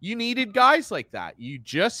 You needed guys like that. You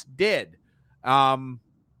just did. And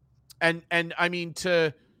I mean,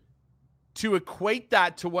 to equate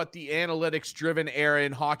that to what the analytics-driven era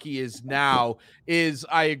in hockey is now is,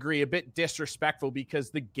 I agree, a bit disrespectful,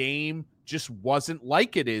 because the game just wasn't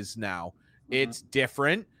like it is now. It's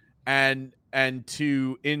different, and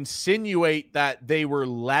to insinuate that they were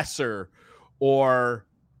lesser or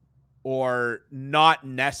not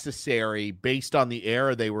necessary based on the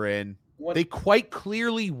era they were in, they quite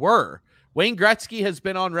clearly were. Wayne Gretzky has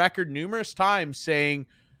been on record numerous times saying,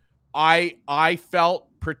 I felt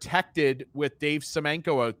protected with Dave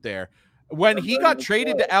Semenko out there. When he got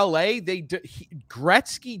traded to LA,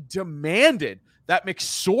 Gretzky demanded that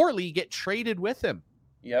McSorley get traded with him.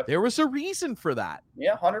 Yep. There was a reason for that.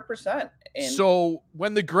 Yeah, 100%. So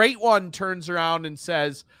when the great one turns around and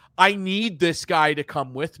says, I need this guy to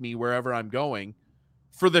come with me wherever I'm going,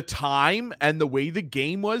 for the time and the way the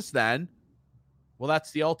game was then, well,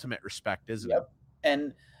 that's the ultimate respect, isn't it?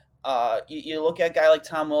 And you look at a guy like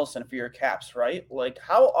Tom Wilson for your Caps, right? Like,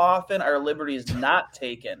 how often are liberties not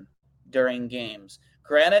taken during games?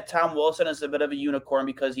 Granted, Tom Wilson is a bit of a unicorn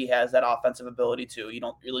because he has that offensive ability too. You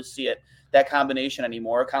don't really see that combination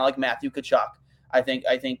anymore. Kind of like Matthew Tkachuk. I think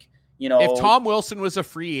if Tom Wilson was a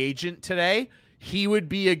free agent today, he would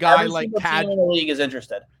be a guy like team in the league is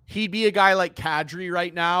interested. he'd be a guy like Kadri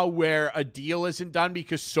right now where a deal isn't done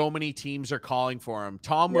because so many teams are calling for him.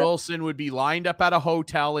 Tom Wilson would be lined up at a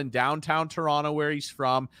hotel in downtown Toronto where he's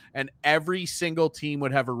from, and every single team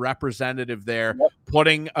would have a representative there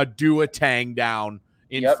putting a Duatang down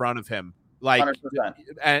in front of him. Like,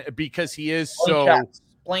 100%. Because he is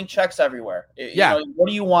blank checks everywhere. What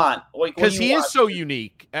do you want? Because he is so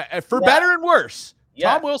unique, for better and worse.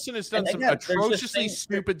 Tom Wilson has done some atrociously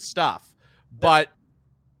stupid stuff, but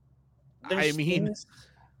I mean,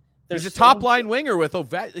 he's a top line winger with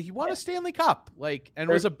he won a Stanley Cup, and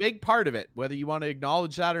was a big part of it. Whether you want to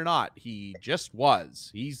acknowledge that or not, he just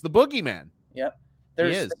was. He's the boogeyman. Yep.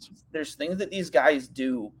 There's things that these guys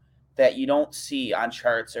do that you don't see on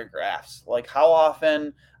charts or graphs. Like, how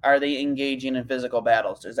often are they engaging in physical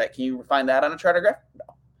battles? Can you find that on a chart or graph?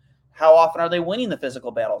 No. How often are they winning the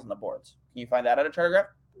physical battles on the boards? Can you find that on a chart or graph?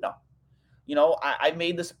 No. I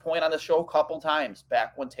made this point on the show a couple times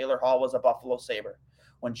back when Taylor Hall was a Buffalo Sabre.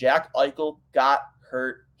 When Jack Eichel got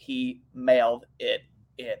hurt, he mailed it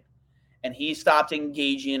in. And he stopped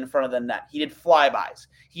engaging in front of the net. He did flybys.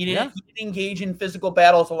 He didn't engage in physical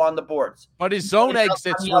battles along the boards. But his zone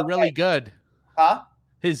exits were really good. Huh?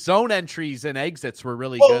 His zone entries and exits were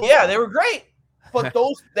really good. Yeah, they were great. But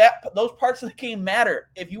those parts of the game matter.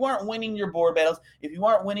 If you aren't winning your board battles, if you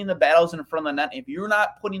aren't winning the battles in front of the net, if you're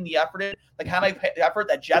not putting the effort in, the kind of effort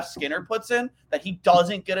that Jeff Skinner puts in, that he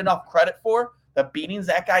doesn't get enough credit for, the beatings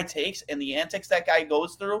that guy takes and the antics that guy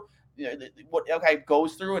goes through, what that guy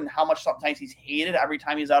goes through and how much sometimes he's hated every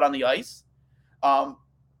time he's out on the ice. I'm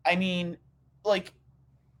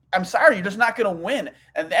sorry, you're just not going to win.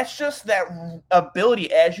 And that's just that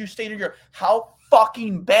ability, as you stated here, how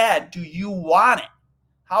fucking bad do you want it?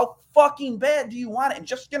 How fucking bad do you want it? And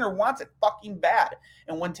Jeff Skinner wants it fucking bad.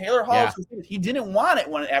 And when Taylor Hall, he didn't want it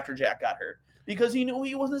after Jack got hurt because he knew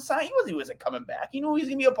he wasn't signed. He wasn't coming back. He knew he was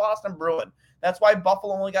going to be a Boston Bruin. That's why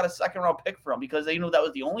Buffalo only got a second-round pick for him, because they knew that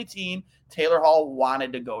was the only team Taylor Hall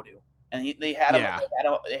wanted to go to, and they had him.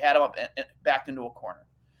 They had him up backed into a corner.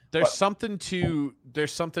 There's something to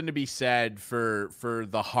be said for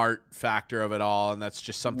the heart factor of it all, and that's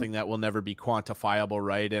just something that will never be quantifiable,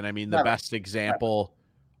 right? And I mean, the best example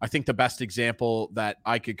that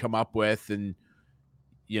I could come up with, and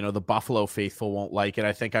the Buffalo faithful won't like it.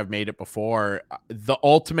 I think I've made it before. The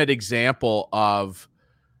ultimate example of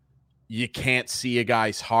you can't see a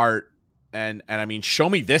guy's heart. And I mean, show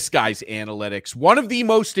me this guy's analytics. One of the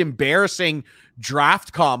most embarrassing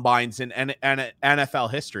draft combines in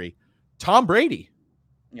NFL history. Tom Brady.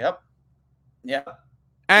 Yep. Yeah.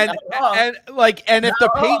 And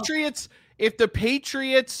if the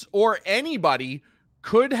Patriots or anybody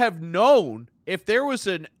could have known, if there was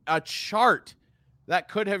a chart that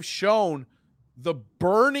could have shown the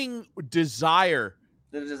burning desire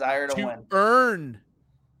to win, earn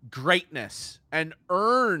greatness and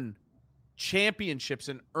earn championships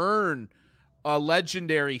and earn a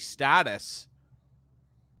legendary status,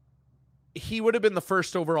 he would have been the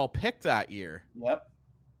first overall pick that year. Yep.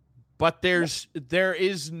 But there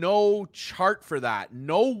is no chart for that.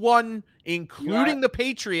 No one, including the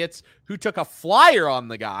Patriots, who took a flyer on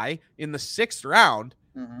the guy in the 6th round,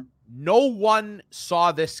 no one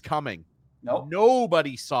saw this coming. Nope.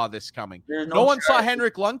 Nobody saw this coming. No one saw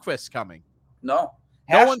Henrik Lundqvist coming. No.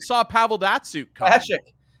 No one saw Pavel Datsyuk coming.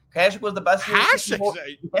 Hasek was the best. Hasek's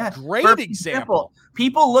a great example.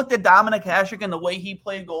 People looked at Dominic Hasek and the way he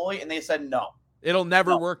played goalie, and they said no. It'll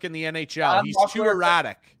never work in the NHL. He's too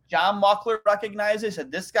erratic. John Muckler recognized it,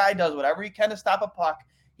 said this guy does whatever he can to stop a puck.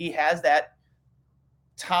 He has that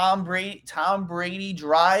Tom Brady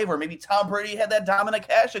drive, or maybe Tom Brady had that Dominic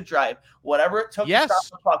Hasek drive. Whatever it took to stop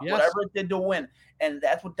the puck, whatever it did to win. And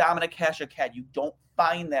that's what Dominic Hasek had. You don't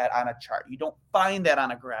find that on a chart. You don't find that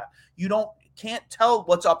on a graph. You can't tell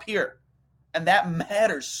what's up here. And that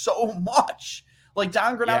matters so much. Like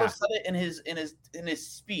Don Granato said it in his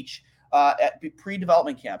speech at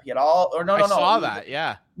pre-development camp. He had all, or no. I saw that.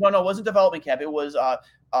 Yeah. No, it wasn't development camp. It was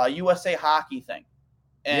a USA hockey thing.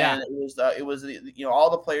 And it was all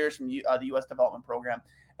the players from the U.S. development program.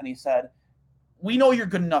 And he said, we know you're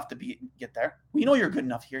good enough to get there. We know you're good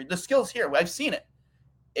enough here. The skill's here. I've seen it.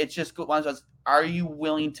 It's just good. Are you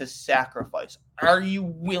willing to sacrifice? Are you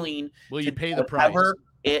willing to pay the price? Whatever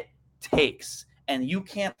it takes. And you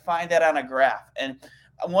can't find that on a graph. And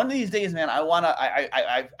one of these days, man,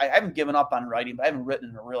 I haven't given up on writing, but I haven't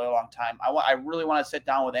written in a really long time. I really want to sit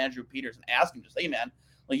down with Andrew Peters and ask him, just, hey, man,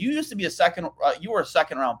 like, you used to be you were a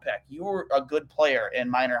second round pick. You were a good player in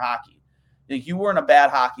minor hockey. Like, you weren't a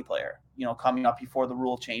bad hockey player, coming up before the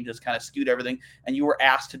rule changes kind of skewed everything. And you were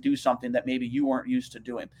asked to do something that maybe you weren't used to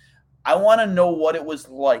doing. I want to know what it was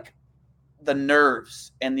like the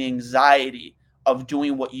nerves and the anxiety of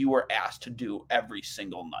doing what you were asked to do every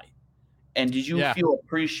single night? And did you feel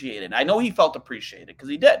appreciated? I know he felt appreciated because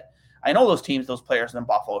he did. I know those teams, those players in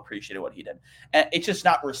Buffalo appreciated what he did. And it's just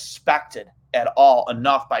not respected at all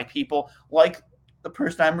enough by people like the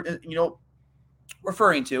person I'm,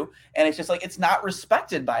 referring to. And it's just like, it's not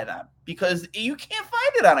respected by them because you can't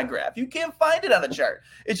find it on a graph. You can't find it on a chart.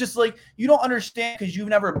 It's just like, you don't understand because you've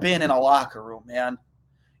never been in a locker room, man.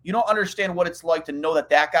 You don't understand what it's like to know that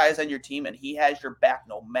that guy is on your team and he has your back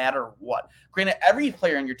no matter what. Granted, every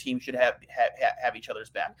player on your team should have each other's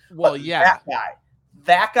back. Well, but yeah.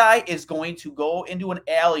 That guy is going to go into an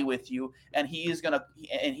alley with you, and he's gonna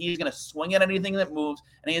swing at anything that moves,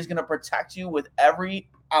 and he's gonna protect you with every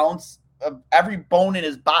ounce of every bone in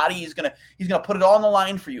his body. He's gonna put it all on the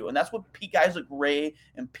line for you, and that's what guys like Ray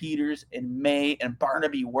and Peters and May and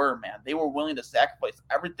Barnaby were, man. They were willing to sacrifice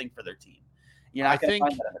everything for their team. You're not going to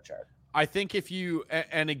find that on the chart. I think if you,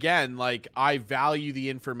 and again, like I value the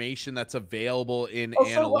information that's available in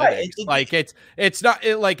analytics. It's not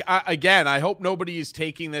like, again, I hope nobody is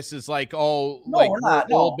taking this as like, we're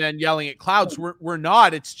old men yelling at clouds. We're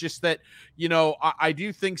not. It's just that, I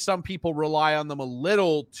do think some people rely on them a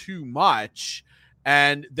little too much,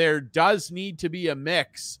 and there does need to be a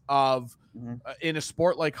mix of, in a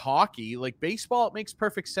sport like hockey. Like baseball, it makes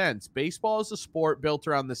perfect sense. Baseball is a sport built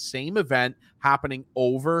around the same event happening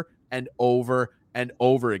over and over and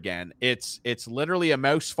over again. It's literally a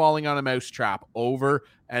mouse falling on a mousetrap over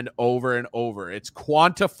and over and over. It's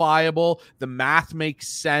quantifiable. The math makes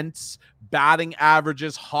sense. Batting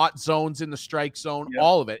averages, hot zones in the strike zone,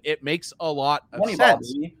 all of it. It makes a lot of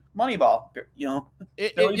sense. Moneyball,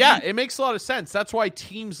 it makes a lot of sense. That's why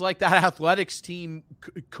teams like that athletics team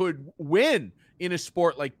could win in a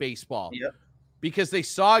sport like baseball, because they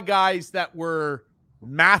saw guys that were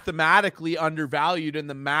mathematically undervalued, and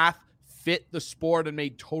the math fit the sport and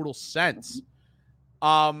made total sense.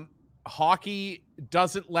 Hockey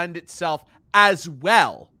doesn't lend itself as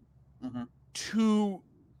well to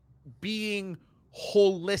being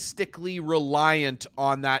holistically reliant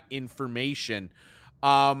on that information.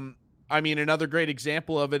 Another great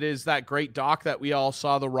example of it is that great doc that we all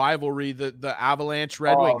saw, the rivalry, the Avalanche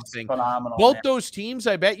Red Wings thing. Phenomenal, both those teams,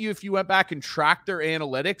 I bet you if you went back and tracked their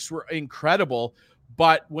analytics, were incredible.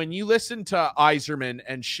 But when you listen to Yzerman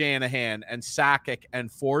and Shanahan and Sakic and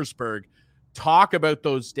Forsberg talk about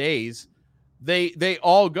those days, they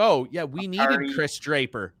all go, we needed Chris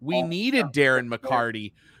Draper. We needed Darren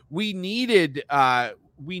McCarty. We needed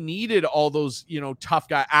all those, tough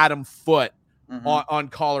guys, Adam Foote on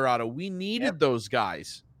Colorado. We needed those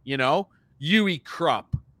guys, Yui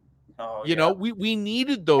Krupp. We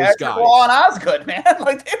needed those guys. Patrick and Osgood, man.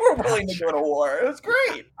 Like they were willing to go to war. It was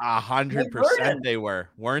great. 100% they were,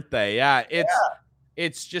 weren't they? Yeah.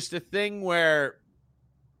 It's just a thing where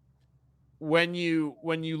when you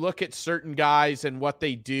look at certain guys and what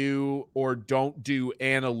they do or don't do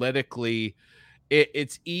analytically,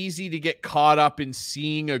 it's easy to get caught up in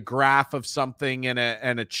seeing a graph of something and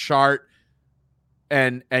a chart.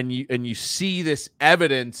 And you see this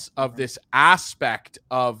evidence of this aspect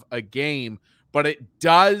of a game, but it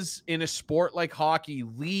does, in a sport like hockey,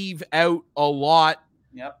 leave out a lot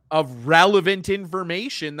of relevant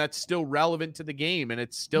information that's still relevant to the game, and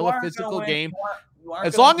it's still a physical game.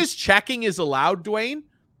 As long as checking is allowed, Dwayne,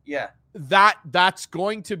 that's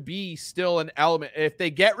going to be still an element. If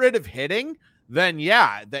they get rid of hitting, then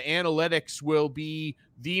the analytics will be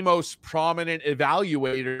the most prominent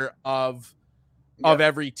evaluator of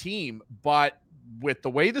every team. But with the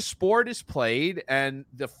way the sport is played and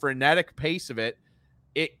the frenetic pace of it,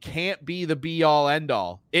 it can't be the be all end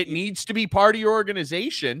all. It needs to be part of your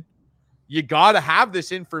organization. You got to have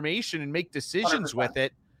this information and make decisions 100%. With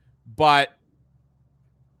it, but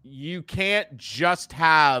you can't just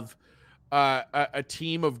have a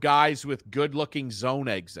team of guys with good looking zone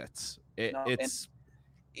exits. You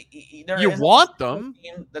want them.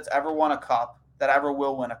 Team that's ever won a cup, that ever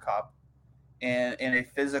will win a cup, in a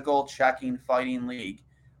physical, checking, fighting league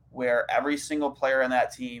where every single player on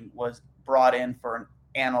that team was brought in for an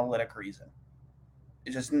analytic reason.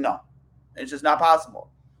 It's just not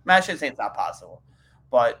possible. I shouldn't say it's not possible,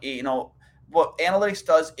 but what analytics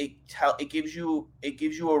does, it gives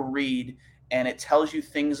you a read, and it tells you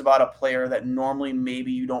things about a player that normally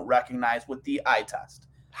maybe you don't recognize with the eye test.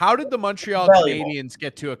 How did the Montreal Canadiens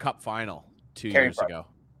get to a cup final 2 years ago?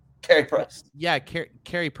 Carey Price. Yeah,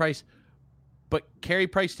 Carey Price. But Carey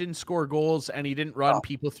Price didn't score goals, and he didn't run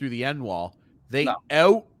people through the end wall. They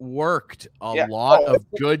outworked a lot of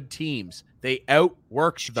good teams. They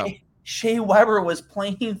outworked them. Shea Weber was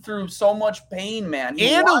playing through so much pain, man.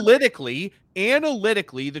 Analytically,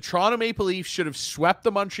 the Toronto Maple Leafs should have swept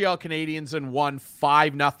the Montreal Canadiens and won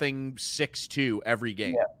 5-0, 6-2 every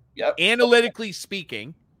game. Yep. Analytically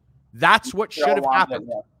speaking, that's what should have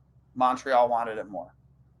happened. Montreal wanted it more.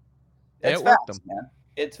 They outworked them, man.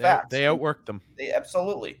 It's facts. They outworked them. They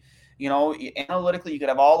absolutely. You know, analytically, you could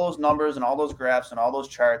have all those numbers and all those graphs and all those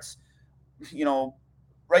charts, you know,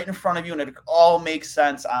 right in front of you, and it all makes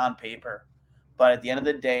sense on paper. But at the end of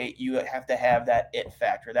the day, you have to have that it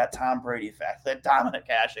factor, that Tom Brady factor, that Dominik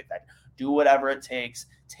Hasek factor. Do whatever it takes.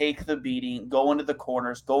 Take the beating. Go into the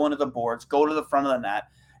corners. Go into the boards. Go to the front of the net.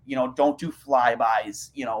 You know, don't do flybys.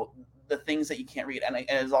 You know, the things that you can't read. And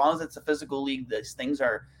as long as it's a physical league, these things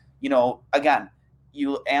are, you know, again,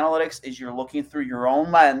 analytics is you're looking through your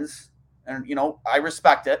own lens. And, you know, I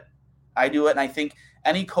respect it. I do it. And I think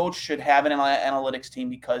any coach should have an analytics team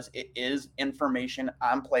because it is information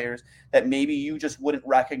on players that maybe you just wouldn't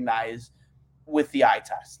recognize with the eye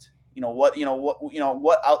test.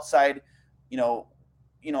 What outside,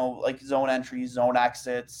 like zone entries, zone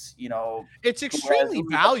exits, it's extremely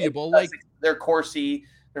valuable. Like their Corsi,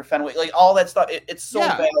 their Fenway, like all that stuff. It's so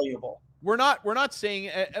valuable. We're not saying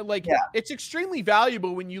it's extremely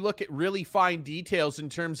valuable when you look at really fine details in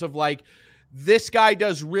terms of like, this guy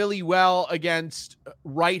does really well against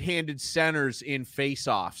right-handed centers in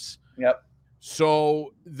faceoffs. Yep.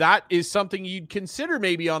 So that is something you'd consider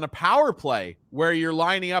maybe on a power play where you're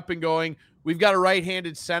lining up and going, we've got a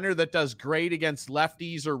right-handed center that does great against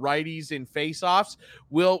lefties or righties in faceoffs.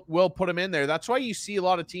 We'll put him in there. That's why you see a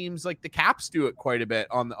lot of teams like the Caps do it quite a bit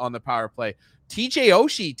on the power play. TJ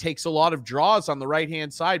Oshie takes a lot of draws on the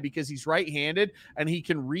right-hand side because he's right-handed and he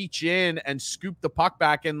can reach in and scoop the puck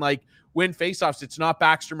back and like win faceoffs. It's not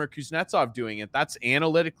Backstrom or Kuznetsov doing it. That's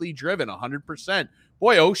analytically driven 100%.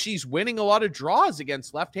 Boy, Oshie's winning a lot of draws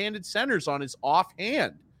against left-handed centers on his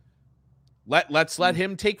offhand. Let's let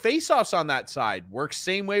him take faceoffs on that side. Works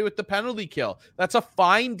same way with the penalty kill. That's a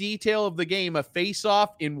fine detail of the game, a faceoff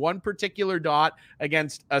in one particular dot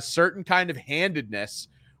against a certain kind of handedness,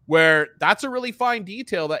 where that's a really fine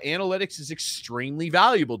detail that analytics is extremely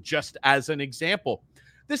valuable. Just as an example,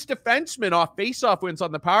 this defenseman off faceoff wins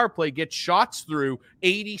on the power play gets shots through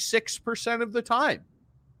 86% of the time.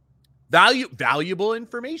 Valuable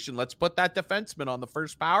information. Let's put that defenseman on the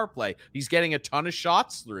first power play. He's getting a ton of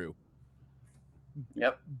shots through.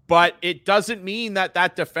 Yep. But it doesn't mean that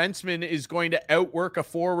defenseman is going to outwork a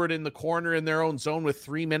forward in the corner in their own zone with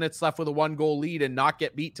 3 minutes left with a 1-goal lead and not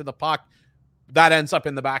get beat to the puck. That ends up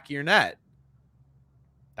in the back of your net.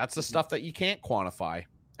 That's the stuff that you can't quantify.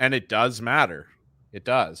 And it does matter. It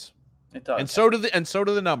does. It does. And so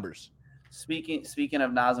do the numbers. Speaking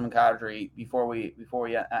of Nazem Kadri, before we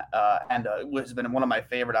end, which has been one of my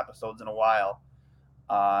favorite episodes in a while.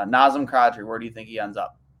 Nazem Kadri, where do you think he ends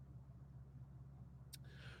up?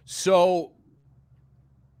 So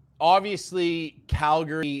obviously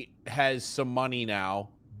Calgary has some money now,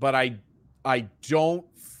 but I don't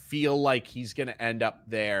feel like he's going to end up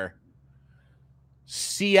there.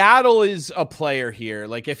 Seattle is a player here.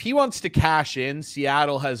 Like if he wants to cash in,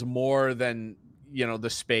 Seattle has more than, the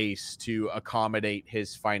space to accommodate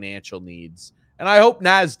his financial needs. And I hope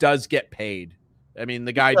Naz does get paid. I mean,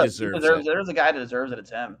 the guy deserves it. There's a guy that deserves it. It's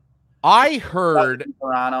him. I heard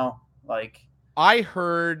Toronto,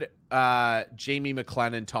 Jamie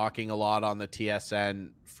McLennan talking a lot on the TSN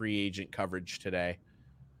free agent coverage today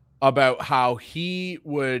about how he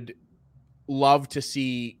would love to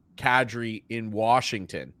see Kadri in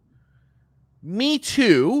Washington. Me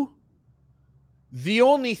too. The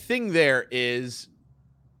only thing there is,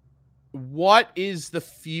 what is the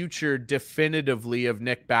future definitively of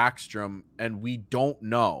Nick Backstrom? And we don't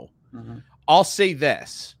know. Mm-hmm. I'll say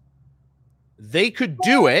this. They could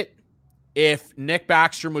do it if Nick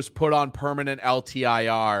Backstrom was put on permanent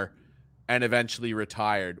LTIR and eventually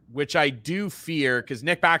retired, which I do fear because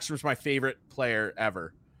Nick Backstrom's my favorite player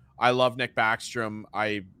ever. I love Nick Backstrom.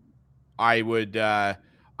 I would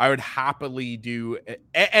happily do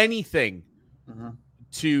anything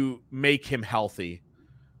to make him healthy.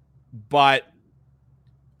 But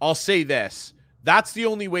I'll say this. That's the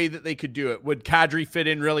only way that they could do it. Would Kadri fit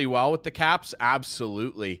in really well with the Caps?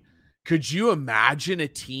 Absolutely. Could you imagine a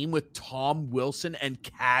team with Tom Wilson and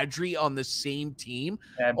Kadri on the same team?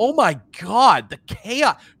 Oh my God, the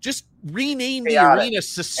chaos. Just rename the arena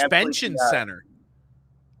Suspension Center.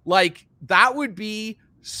 Like, that would be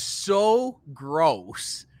so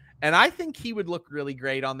gross. And I think he would look really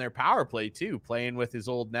great on their power play too, playing with his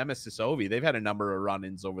old nemesis Ovi. They've had a number of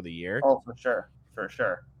run-ins over the year. Oh, for sure. For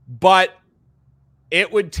sure. But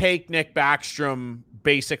it would take Nick Backstrom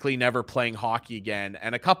basically never playing hockey again.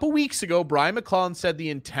 And a couple weeks ago, Brian McClellan said the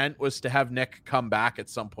intent was to have Nick come back at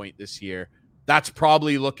some point this year. That's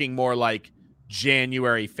probably looking more like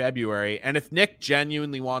January, February. And if Nick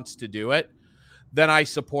genuinely wants to do it, then I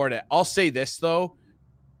support it. I'll say this, though.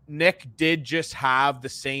 Nick did just have the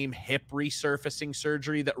same hip resurfacing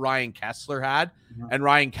surgery that Ryan Kessler had, and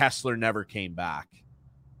Ryan Kessler never came back.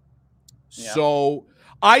 Yeah. So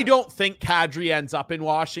I don't think Kadri ends up in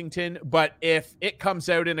Washington, but if it comes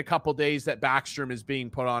out in a couple days that Backstrom is being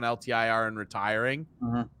put on LTIR and retiring,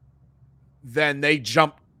 then they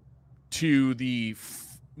jump to the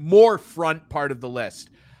more front part of the list.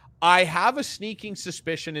 I have a sneaking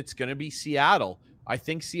suspicion it's going to be Seattle. I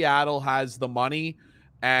think Seattle has the money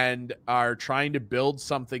and are trying to build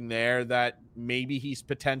something there that maybe he's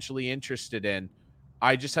potentially interested in.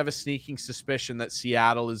 I just have a sneaking suspicion that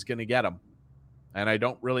Seattle is going to get him. And I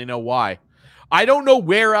don't really know why. I don't know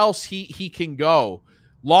where else he can go.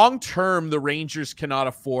 Long term, the Rangers cannot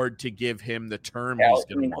afford to give him the term he's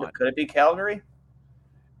going to want. Could it be Calgary?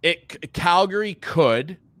 Calgary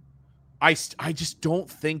could. I just don't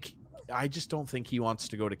think he wants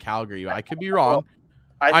to go to Calgary. I could be wrong.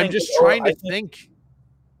 I'm just trying to think.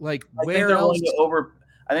 Like, where else?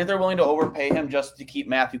 I think they're willing to overpay him just to keep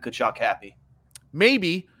Matthew Tkachuk happy.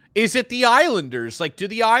 Maybe. Is it the Islanders? Like, do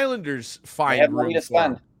the Islanders find money to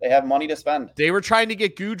spend? They have money to spend. They were trying to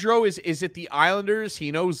get Gaudreau. Is it the Islanders?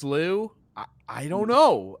 He knows Lou. I don't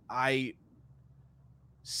know.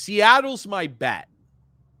 Seattle's my bet.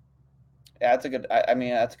 Yeah, that's a good.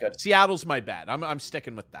 That's good. Seattle's my bet. I'm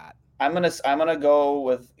sticking with that. I'm gonna go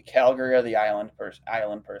with Calgary or the Island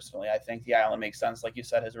personally. I think the Island makes sense, like you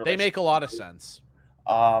said. They make a lot of sense.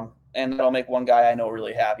 And that'll make one guy I know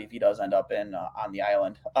really happy if he does end up on the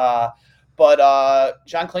Island. But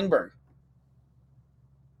John Klingberg.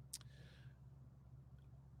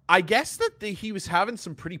 I guess that he was having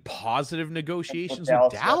some pretty positive negotiations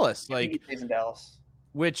with Dallas. Yeah. Like, he's in Dallas.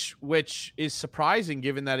 Which is surprising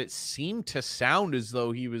given that it seemed to sound as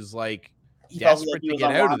though he was like desperate to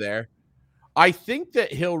get out of there. I think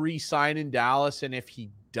that he'll re-sign in Dallas, and if he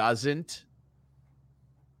doesn't,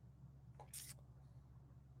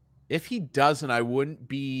 I wouldn't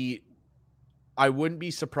be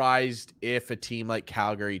surprised if a team like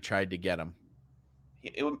Calgary tried to get him.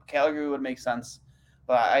 Calgary would make sense,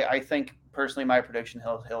 but I think personally, my prediction,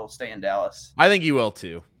 he'll stay in Dallas. I think he will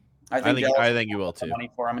too. I think he will too. Money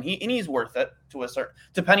for him, and he's worth it to a certain.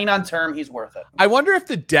 Depending on term, he's worth it. I wonder if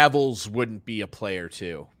the Devils wouldn't be a player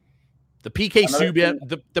too. The PK Subban,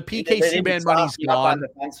 the PK Subban money's gone.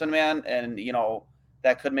 Defenseman, man, and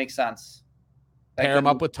that could make sense. Pair him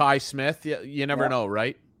up with Ty Smith. You never know,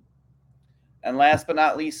 right? And last but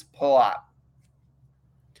not least, Palat.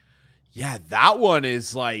 Yeah, that one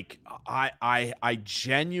is like I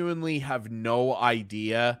genuinely have no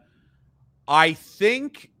idea. I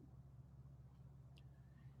think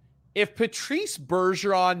if Patrice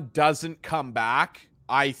Bergeron doesn't come back,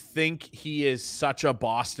 I think he is such a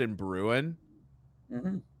Boston Bruin.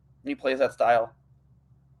 Mm-hmm. He plays that style.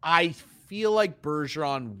 I feel like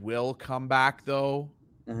Bergeron will come back, though.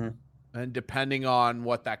 Mm-hmm. And depending on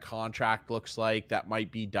what that contract looks like, that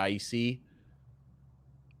might be dicey.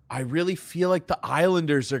 I really feel like the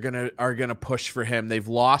Islanders are gonna push for him. They've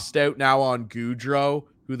lost out now on Gaudreau,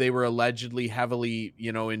 who they were allegedly heavily,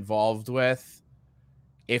 involved with.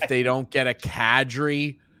 If they don't get a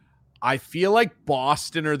Kadri, I feel like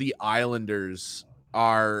Boston or the Islanders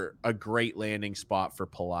are a great landing spot for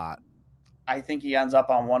Palat. I think he ends up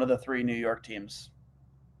on one of the three New York teams.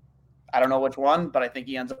 I don't know which one, but I think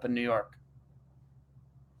he ends up in New York.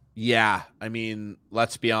 Yeah, I mean,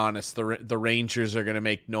 let's be honest. The Rangers are going to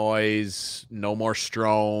make noise. No more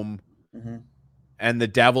Strome. Mm-hmm. And the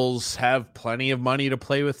Devils have plenty of money to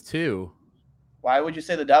play with, too. Why would you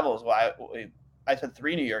say the Devils? Why? I said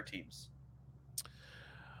three New York teams.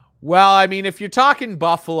 Well, I mean, if you're talking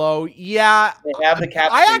Buffalo, yeah. They have the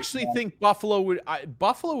cap. I actually think Buffalo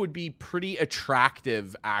would be pretty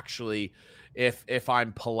attractive, actually, if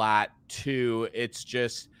I'm Palat, too. It's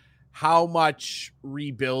just, how much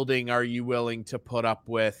rebuilding are you willing to put up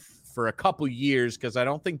with for a couple years? Because I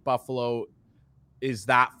don't think Buffalo is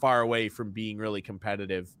that far away from being really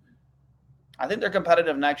competitive. I think they're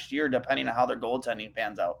competitive next year, depending on how their goaltending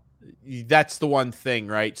pans out. That's the one thing,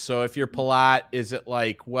 right? So if you're Palat, is it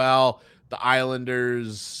like, well, the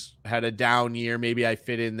Islanders had a down year, maybe I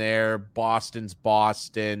fit in there. Boston's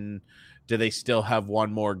Boston. Do they still have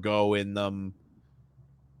one more go in them?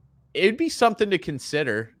 It'd be something to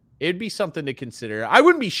consider. I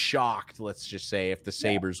wouldn't be shocked, let's just say, if the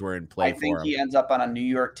Sabres were in play for him. I think he ends up on a New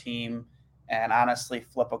York team and honestly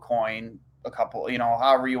flip a coin a couple,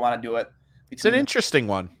 however you want to do it. It's an interesting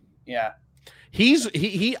one. Yeah.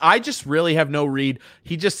 I just really have no read.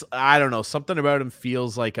 I don't know, something about him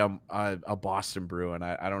feels like a Boston Bruin.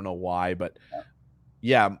 I don't know why, but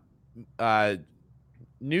yeah.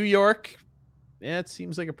 New York, it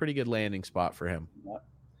seems like a pretty good landing spot for him.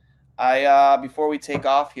 Before we take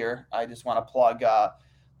off here, I just want to plug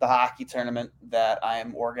the hockey tournament that I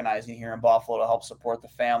am organizing here in Buffalo to help support the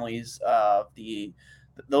families of the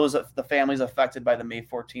families affected by the May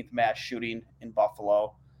 14th mass shooting in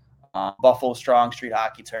Buffalo. Buffalo Strong Street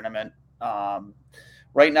Hockey Tournament.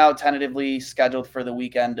 Right now, tentatively scheduled for the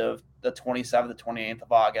weekend of the 27th to 28th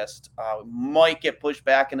of August. Might get pushed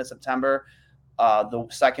back into September, the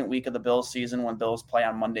second week of the Bills season when Bills play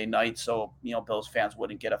on Monday night. So, Bills fans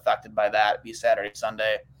wouldn't get affected by that. It'd be Saturday,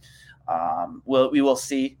 Sunday. We will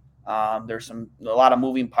see. There's a lot of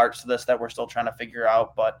moving parts to this that we're still trying to figure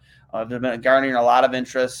out, but they've been garnering a lot of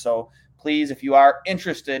interest. So please, if you are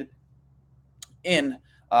interested in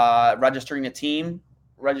registering a team,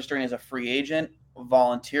 registering as a free agent,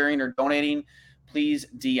 volunteering or donating, please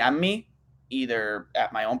DM me either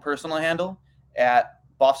at my own personal handle at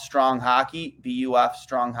Buff Strong Hockey, BUF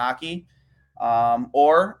Strong Hockey,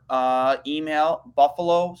 or email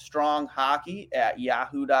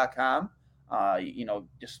buffalostronghockey@yahoo.com.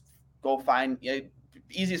 Just go find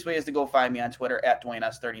easiest way is to go find me on Twitter at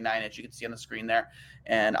DwayneS39, as you can see on the screen there,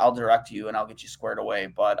 and I'll direct you and I'll get you squared away.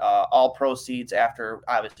 But all proceeds, after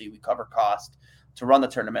obviously we cover cost to run the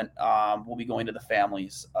tournament, will be going to the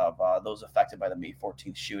families of those affected by the May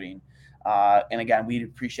 14th shooting. And again, we'd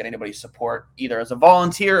appreciate anybody's support, either as a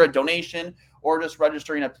volunteer, a donation, or just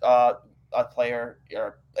registering a player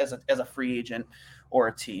or as a free agent or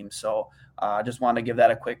a team. So I just wanted to give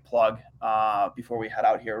that a quick plug before we head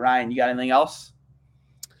out here. Ryan, you got anything else?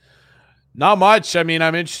 Not much. I mean,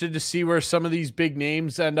 I'm interested to see where some of these big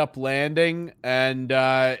names end up landing, and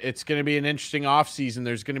it's going to be an interesting offseason.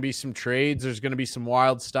 There's going to be some trades. There's going to be some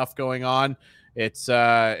wild stuff going on. It's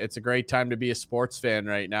a great time to be a sports fan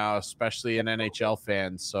right now, especially an NHL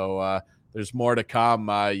fan. So there's more to come.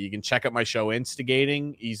 You can check out my show,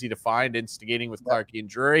 Instigating, easy to find, Instigating with Clarky and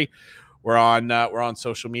Drury. We're on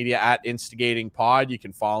social media at Instigating Pod. You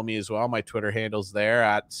can follow me as well. My Twitter handle's there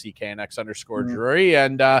at CKNX_Drury.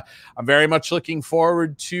 And I'm very much looking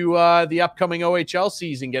forward to the upcoming OHL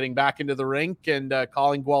season, getting back into the rink and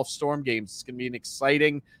calling Guelph Storm games. It's going to be an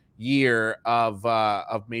exciting year of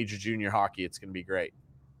major junior hockey. It's going to be great.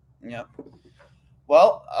 Yep.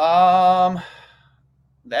 Well,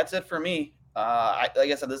 that's it for me. Like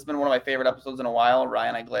I said, this has been one of my favorite episodes in a while.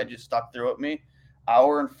 Ryan, I'm glad you stuck through with me.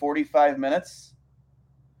 Hour and 45 minutes.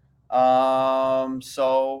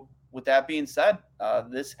 So with that being said,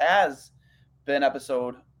 this has been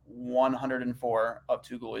episode 104 of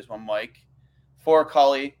Two Goalies, One Mic. For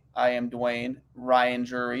Cully, I am Dwayne. Ryan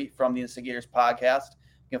Drury from the Instigators podcast.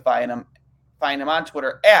 You can find him on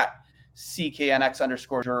Twitter at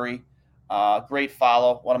CKNX_Drury. Great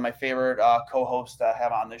follow. One of my favorite co-hosts to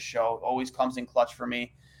have on this show. Always comes in clutch for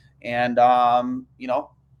me. And,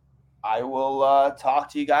 I will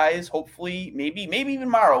talk to you guys, hopefully, maybe even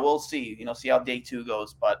tomorrow. We'll see, see how day 2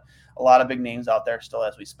 goes. But a lot of big names out there still,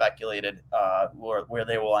 as we speculated, where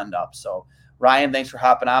they will end up. So, Ryan, thanks for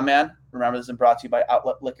hopping on, man. Remember, this is brought to you by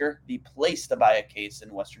Outlet Liquor, the place to buy a case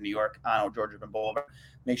in Western New York on Old Georgia Boulevard.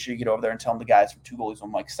 Make sure you get over there and tell them the guys from Two Goalies,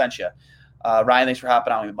 One Mic sent you. Ryan, thanks for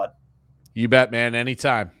hopping on with me, bud. You bet, man.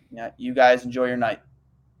 Anytime. Yeah, you guys enjoy your night.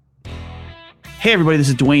 Hey everybody, this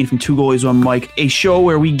is Dwayne from Two Goalies, One Mic, a show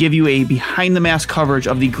where we give you a behind-the-mask coverage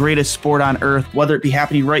of the greatest sport on earth, whether it be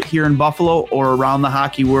happening right here in Buffalo or around the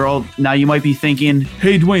hockey world. Now you might be thinking,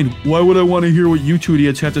 hey Dwayne, why would I want to hear what you two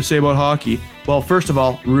idiots have to say about hockey? Well, first of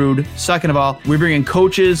all, rude. Second of all, we bring in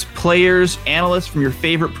coaches, players, analysts from your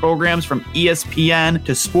favorite programs, from ESPN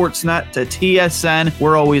to Sportsnet to TSN.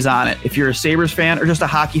 We're always on it. If you're a Sabres fan or just a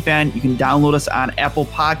hockey fan, you can download us on Apple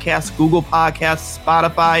Podcasts, Google Podcasts,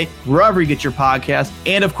 Spotify, wherever you get your podcasts.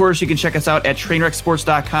 And of course, you can check us out at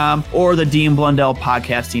trainwrecksports.com or the Dean Blundell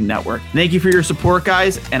Podcasting Network. Thank you for your support,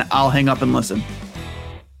 guys, and I'll hang up and listen.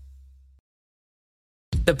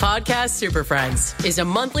 The Podcast Super Friends is a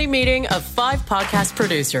monthly meeting of 5 podcast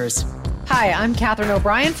producers. Hi, I'm Katherine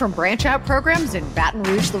O'Brien from Branch Out Programs in Baton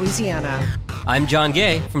Rouge, Louisiana. I'm John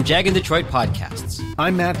Gay from Jag and Detroit Podcasts.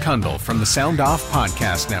 I'm Matt Kundle from the Sound Off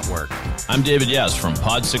Podcast Network. I'm David Yaz from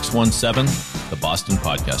Pod 617, the Boston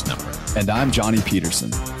Podcast Network. And I'm Johnny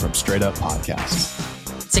Peterson from Straight Up Podcasts.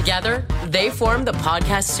 Together, they form the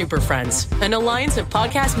Podcast Super Friends, an alliance of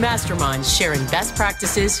podcast masterminds sharing best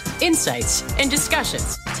practices, insights, and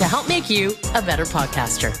discussions to help make you a better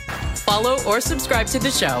podcaster. follow or subscribe to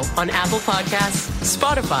the show on Apple Podcasts,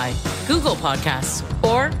 Spotify, Google Podcasts,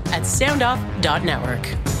 or at soundoff.network.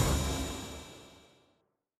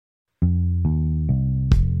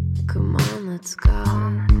 Come on, let's go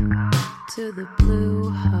to the Blue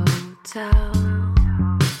Hotel.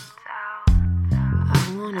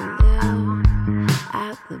 I wanna live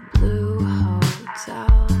at the Blue Hotel.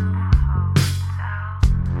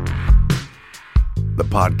 The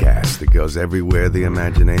podcast that goes everywhere the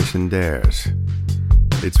imagination dares.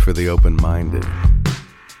 It's for the open-minded,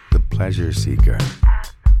 the pleasure seeker.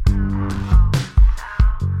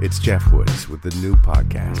 It's Jeff Woods with the new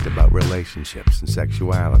podcast about relationships and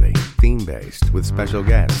sexuality, theme-based with special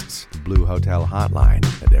guests, the Blue Hotel Hotline,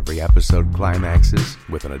 and every episode climaxes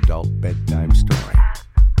with an adult bedtime story.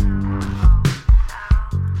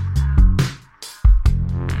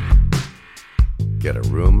 Get a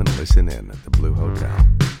room and listen in at the Blue Hotel.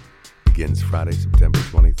 Begins Friday, September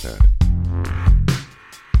 23rd.